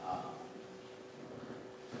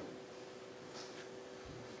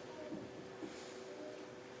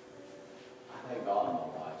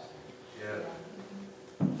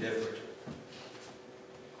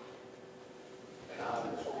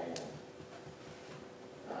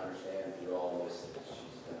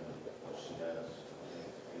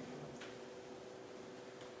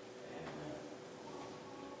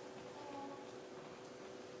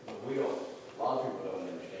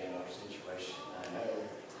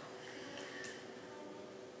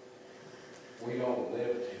 we don't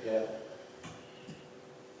live together.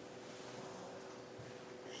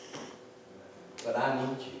 But I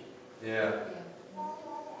need you. Yeah.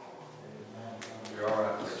 You're all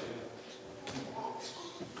right.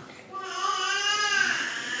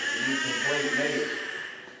 You complete me.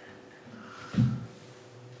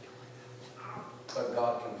 But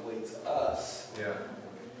God completes us Yeah.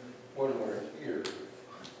 when we're here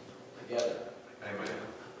together. Amen.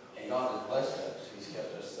 And God has blessed us. He's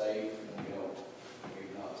kept us safe. You know,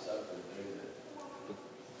 we've not suffered through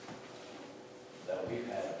that we've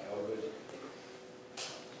had COVID.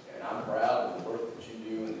 And I'm proud of the work that you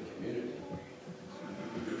do in the community.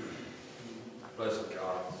 Bless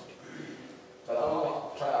God. But I'm a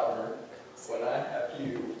lot prouder when I have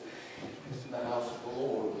you in the house of the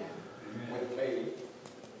Lord with me.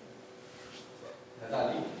 And I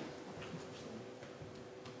need you.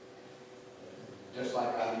 Just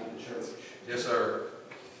like I need the church. Yes, sir.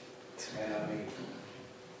 And I mean,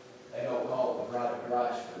 they don't call it the bride of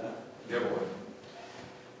Christ for nothing. Yeah, boy.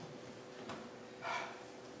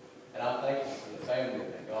 And I'm thankful for the family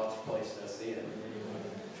that God's placed us in.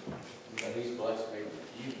 But He's blessed me with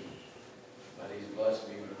you. But He's blessed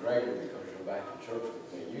me with greater because you're back in church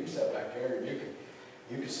with me. You can sit back there and you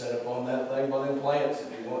can sit up on that thing by them plants if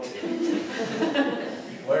you want to.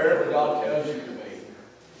 Wherever God tells you to be.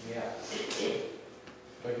 Yeah.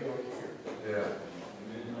 But you're here. Yeah.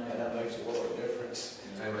 And that makes a world of difference.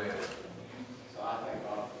 Amen. So I thank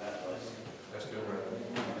God for that blessing. That's good, brother.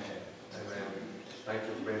 Amen. Thank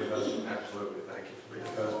you for being a husband. Absolutely. Thank you for being a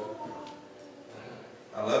husband.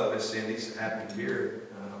 I love Miss Cindy's happy here.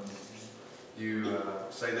 You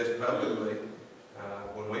say this publicly.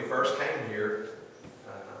 When we first came here,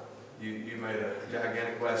 you made a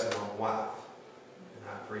gigantic blessing on the wife. And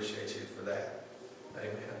I appreciate you for that.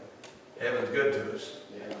 Amen. Heaven's good to us.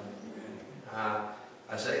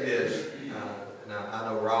 I say this, and I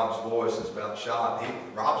know Rob's voice is about shot.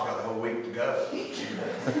 Rob's got a whole week to go.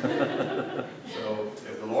 So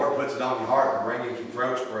if the Lord puts it on your heart to bring you some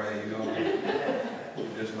throat spray,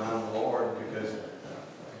 just mind the Lord, because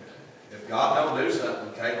if God don't do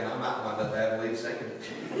something, Caitlin, I might wind up having lead singing.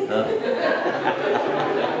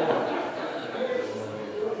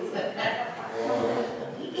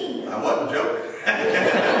 I wasn't joking.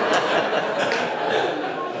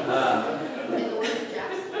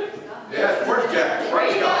 Yes, where's Jack?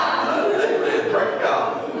 Praise God. Amen. Praise God.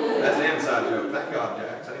 That's an inside joke. Thank God,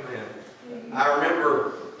 Jack. Amen. I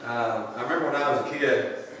remember when I was a kid,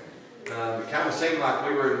 it kind of seemed like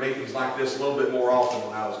we were in meetings like this a little bit more often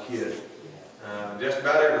when I was a kid. Just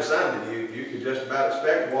about every Sunday, you could just about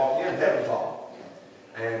expect to walk in heaven fall.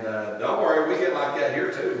 And don't worry, we get like that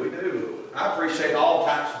here too. We do. I appreciate all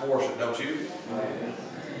types of worship, don't you?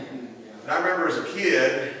 And I remember as a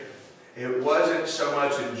kid, it wasn't so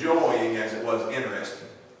much enjoying as it was interesting.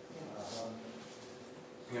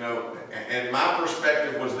 And my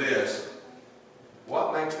perspective was this: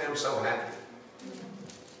 what makes them so happy?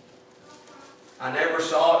 I never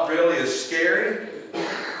saw it really as scary.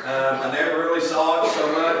 I never really saw it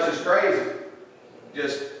so much as crazy.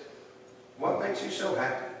 Just, what makes you so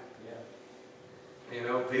happy?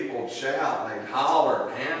 People shout, and they'd holler,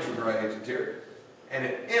 and hands would raise, and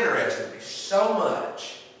it interested me so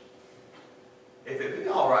much. If it'd be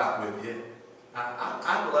all right with you,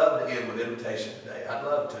 I'd love to end with invitation today. I'd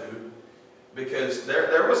love to. Because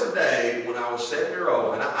there was a day when I was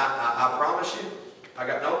 7-year-old, and I promise you, I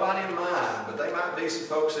got nobody in mind, but there might be some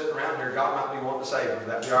folks sitting around here, God might be wanting to save them. Would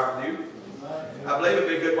that be all right with you? I believe it'd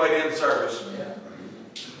be a good way to end the service.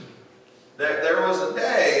 There was a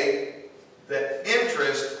day that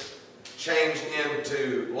interest changed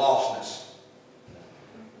into lostness.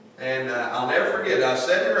 And I'll never forget, I was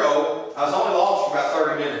 7-year-old. I was only lost for about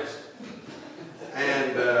 30 minutes.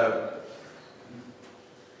 And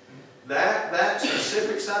that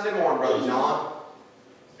specific Sunday morning, Brother John,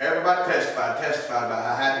 everybody testified about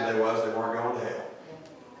how happy they was they weren't going to hell.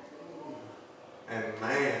 And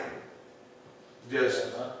man,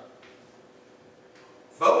 just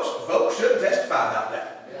folks should testify about that.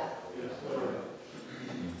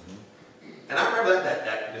 And I remember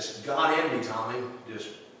that just got in me, Tommy, just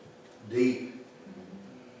deep.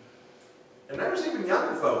 And there was even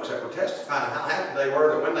younger folks that were testifying how happy they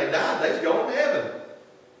were that when they died, they was going to heaven.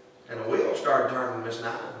 And the wheels started turning, Miss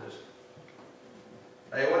Nine.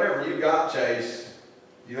 Hey, whatever you got, Chase,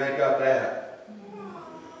 you ain't got that.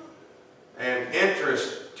 And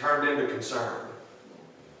interest turned into concern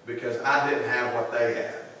because I didn't have what they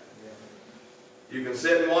had. You can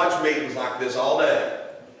sit and watch meetings like this all day,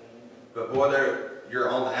 but boy, you're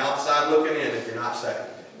on the outside looking in if you're not saved.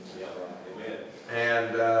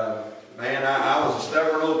 And Man, I was a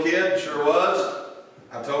stubborn little kid, sure was.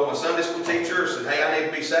 I told my Sunday school teacher, I said, hey, I need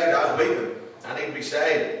to be saved. I was weeping. I need to be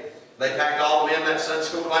saved. They packed all of me in that Sunday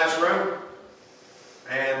school classroom,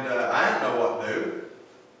 and I didn't know what to do.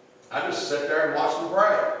 I just sit there and watch them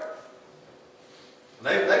pray.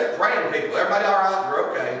 And they're praying people. Everybody all right?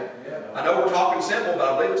 You're okay. I know we're talking simple,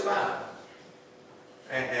 but I believe it's fine.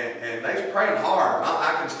 And they're praying hard.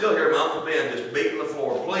 I can still hear my Uncle Ben just beating the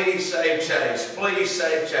floor. Please save Chase. Please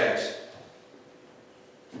save Chase.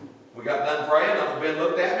 We got done praying. Uncle Ben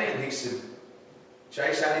looked at me and he said,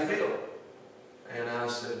 Chase, how do you feel? And I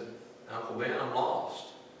said, Uncle Ben, I'm lost.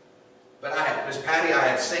 But Miss Patty, I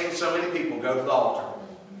had seen so many people go to the altar.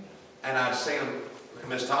 And I'd seen them,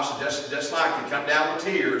 Miss Tasha, just like you, come down with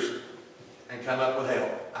tears and come up with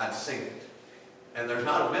help. I'd seen it. And there's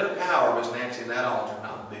not a bit of power, Miss Nancy, in that altar,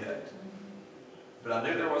 not a bit. But I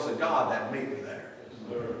knew there was a God that'd meet me there.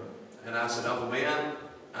 And I said, Uncle Ben,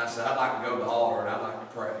 I said, I'd like to go to the altar and I'd like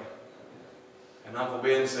to pray. And Uncle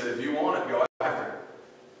Ben said, if you want it, go after it.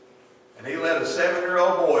 And he let a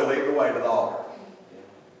 7-year-old boy lead the way to the altar.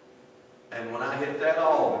 And when I hit that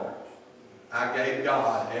altar, I gave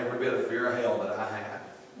God every bit of fear of hell that I had.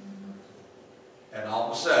 And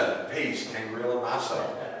all of a sudden, peace came real in my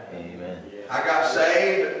soul. Amen. I got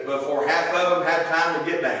saved before half of them had time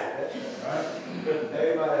to get down.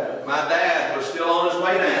 Amen. My dad was still on his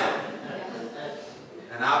way down.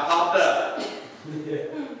 And I popped up.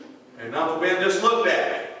 And Uncle Ben just looked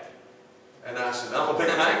at me. And I said, Uncle Ben,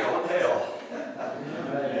 I ain't going to hell.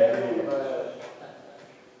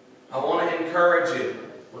 I want to encourage you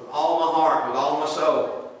with all my heart, with all my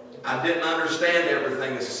soul. I didn't understand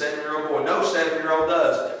everything as a 7-year-old boy. No 7-year-old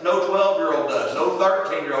does. No 12-year-old does. No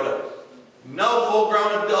 13-year-old does. No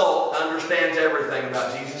full-grown adult understands everything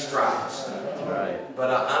about Jesus Christ. Right. But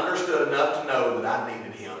I understood enough to know that I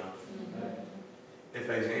needed Him. If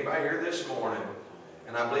there's anybody here this morning,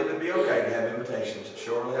 and I believe it'd be okay to have invitations,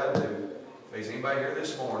 surely I do. If there's anybody here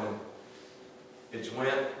this morning,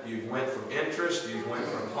 you've went from interest, you've went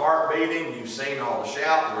from heart beating, you've seen all the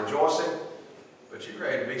shout, the rejoicing, but you're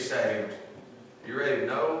ready to be saved. You're ready to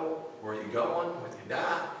know where you're going when you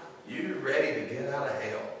die. You're ready to get out of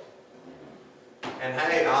hell. And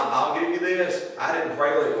hey, I'll give you this. I didn't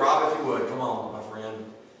pray lick. Rob, if you would, come on, my friend.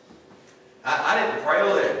 I didn't pray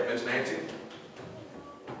lick, Miss Nancy.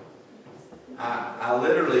 I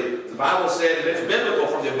literally, the Bible said, and it's biblical,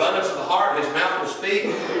 from the abundance of the heart, his mouth will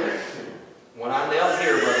speak. When I knelt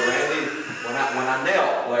here, Brother Randy, when I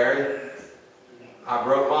knelt, Larry, I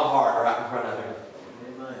broke my heart right in front of him.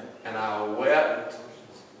 And I wept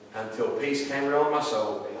until peace came real in my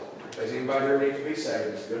soul. If there's anybody here need to be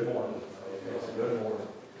saved, it's good morning. It's a good morning.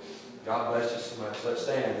 God bless you so much. Let's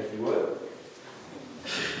stand, if you would.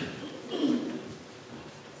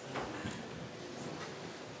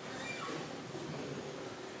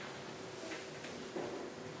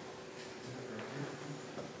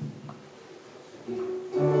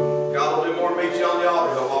 God will do more than meet you on the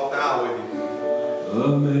altar. He'll walk the aisle with you.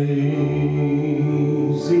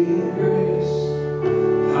 Amazing grace,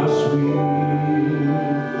 how sweet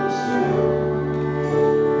the sound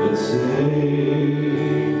that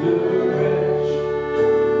saved a wretch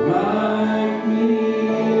like me.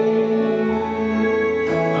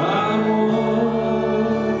 I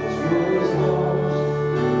once was lost,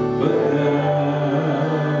 but now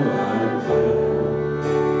I'm found.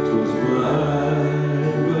 'Twas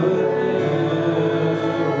blind, but now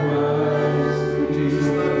I see.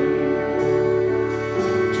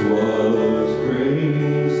 'Twas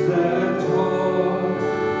grace that taught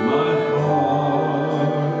my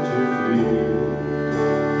heart to fear,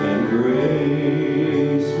 and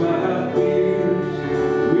grace my fears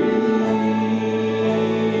relieved.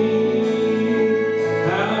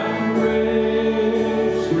 How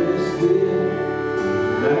precious did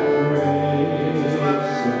that grace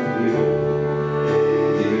appear,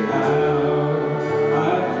 the hour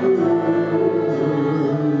I first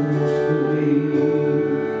believed.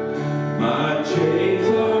 My chains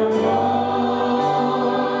are gone,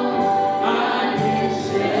 I've been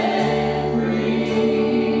set free.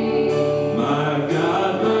 My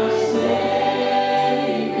God, my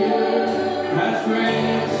Savior, has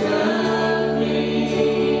ransomed me.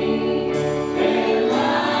 And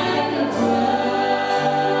like a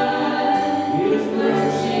flood, His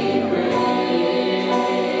mercy reigns.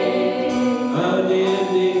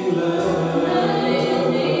 Unending love,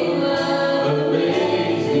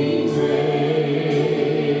 amazing grace.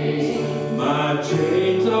 My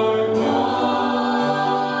chains are gone,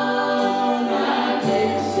 I've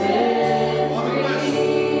been set free.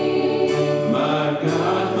 My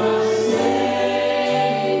God, my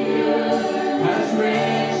Savior, has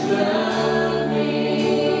ransomed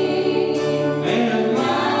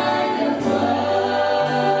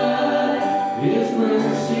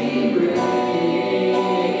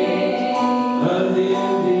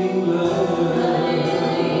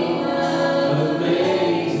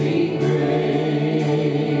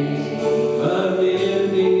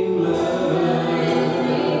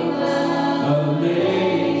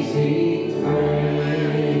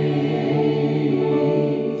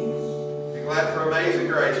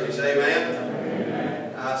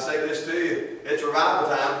It's revival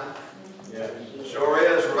time. Sure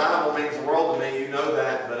is. Revival means the world to me. You know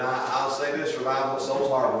that. But I'll say this: revival at Souls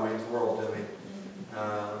Harbor means the world to me.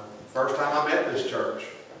 First time I met this church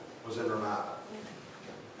was in revival.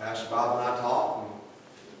 Pastor Bob and I talked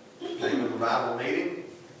and came to the revival meeting.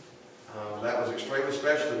 That was extremely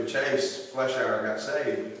special to me. Chase Fleshour got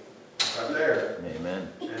saved right there. Amen.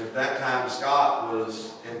 And at that time, Scott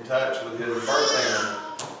was in touch with his birth family.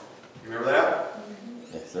 You remember that?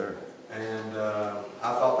 Yes, sir. And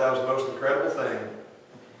I thought that was the most incredible thing.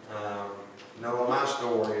 Knowing my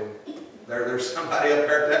story, and there's somebody up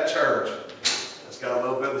there at that church that's got a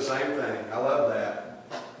little bit of the same thing. I love that.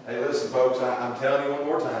 Hey, listen, folks, I'm telling you one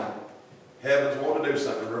more time. Heaven's wanting to do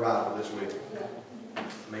something in revival this week. I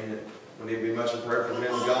mean, we need to be much in prayer for the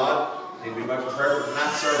men of God. We need to be much in prayer for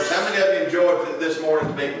tonight's service. How many of you enjoyed this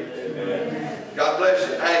morning's meeting? Amen. God bless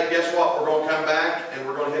you. Hey, guess what? We're going to come back and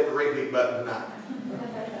we're going to hit the repeat button tonight.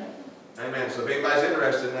 Amen. So if anybody's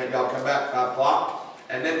interested in that, y'all come back at 5 o'clock.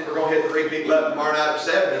 And then we're going to hit the repeat button tomorrow night at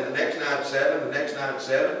 7, and the next night at 7, the next night at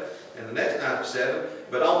 7, and the next night at 7.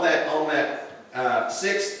 But on that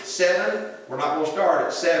 6, 7, we're not going to start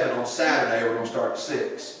at 7 on Saturday. We're going to start at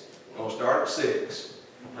 6. We're going to start at 6.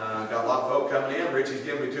 Got a lot of folk coming in. Richie's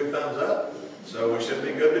giving me 2 thumbs up. So we should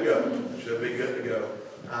be good to go. Should be good to go.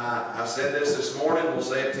 I said this morning. We'll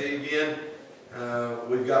say it to you again.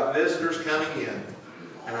 We've got visitors coming in.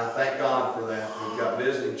 And I thank God for that. We've got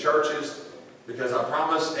visiting churches. Because I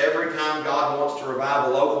promise every time God wants to revive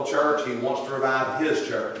a local church, He wants to revive His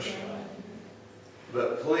church.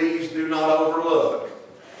 But please do not overlook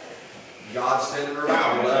God sending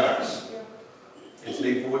revival to us. It's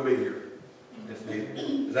needful we be here. It's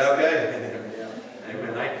needful. Is that okay?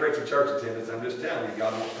 Amen. I ain't preaching church attendance. I'm just telling you,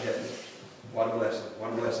 God wants to help you. What a blessing.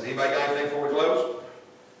 What a blessing. Anybody got anything before we close?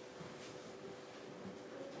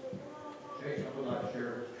 Jason, I would like to share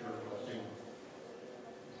with your blessing.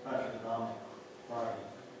 Pastor Dominic Friday.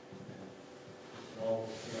 So,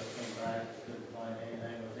 he has come back, couldn't find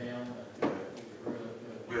anything with him, and he was really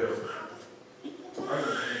good. Good. Pray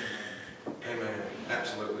with him. Amen.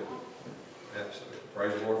 Absolutely. Absolutely.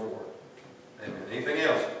 Praise the Lord for it. Amen. Anything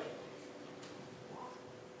else?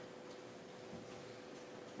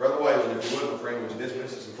 Brother Whalen, if you would, my friend, would you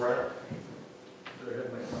dismiss us in prayer? Dear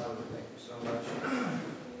Heavenly Father, thank you so much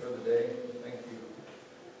for the day. Thank you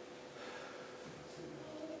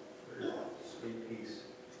for your sweet peace.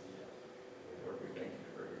 Lord, we thank you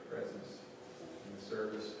for your presence in the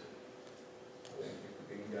service. Thank you for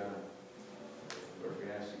being God. Lord, we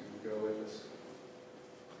ask that you would go with us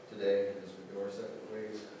today as we go our separate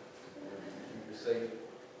ways. Lord, keep us safe,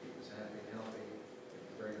 keep us happy and healthy, and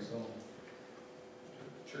bring us home to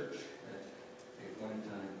the church at the appointed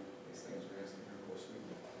time. These things we ask in your holy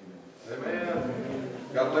name. Amen. Amen.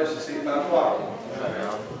 God bless you. See you at 5 o'clock.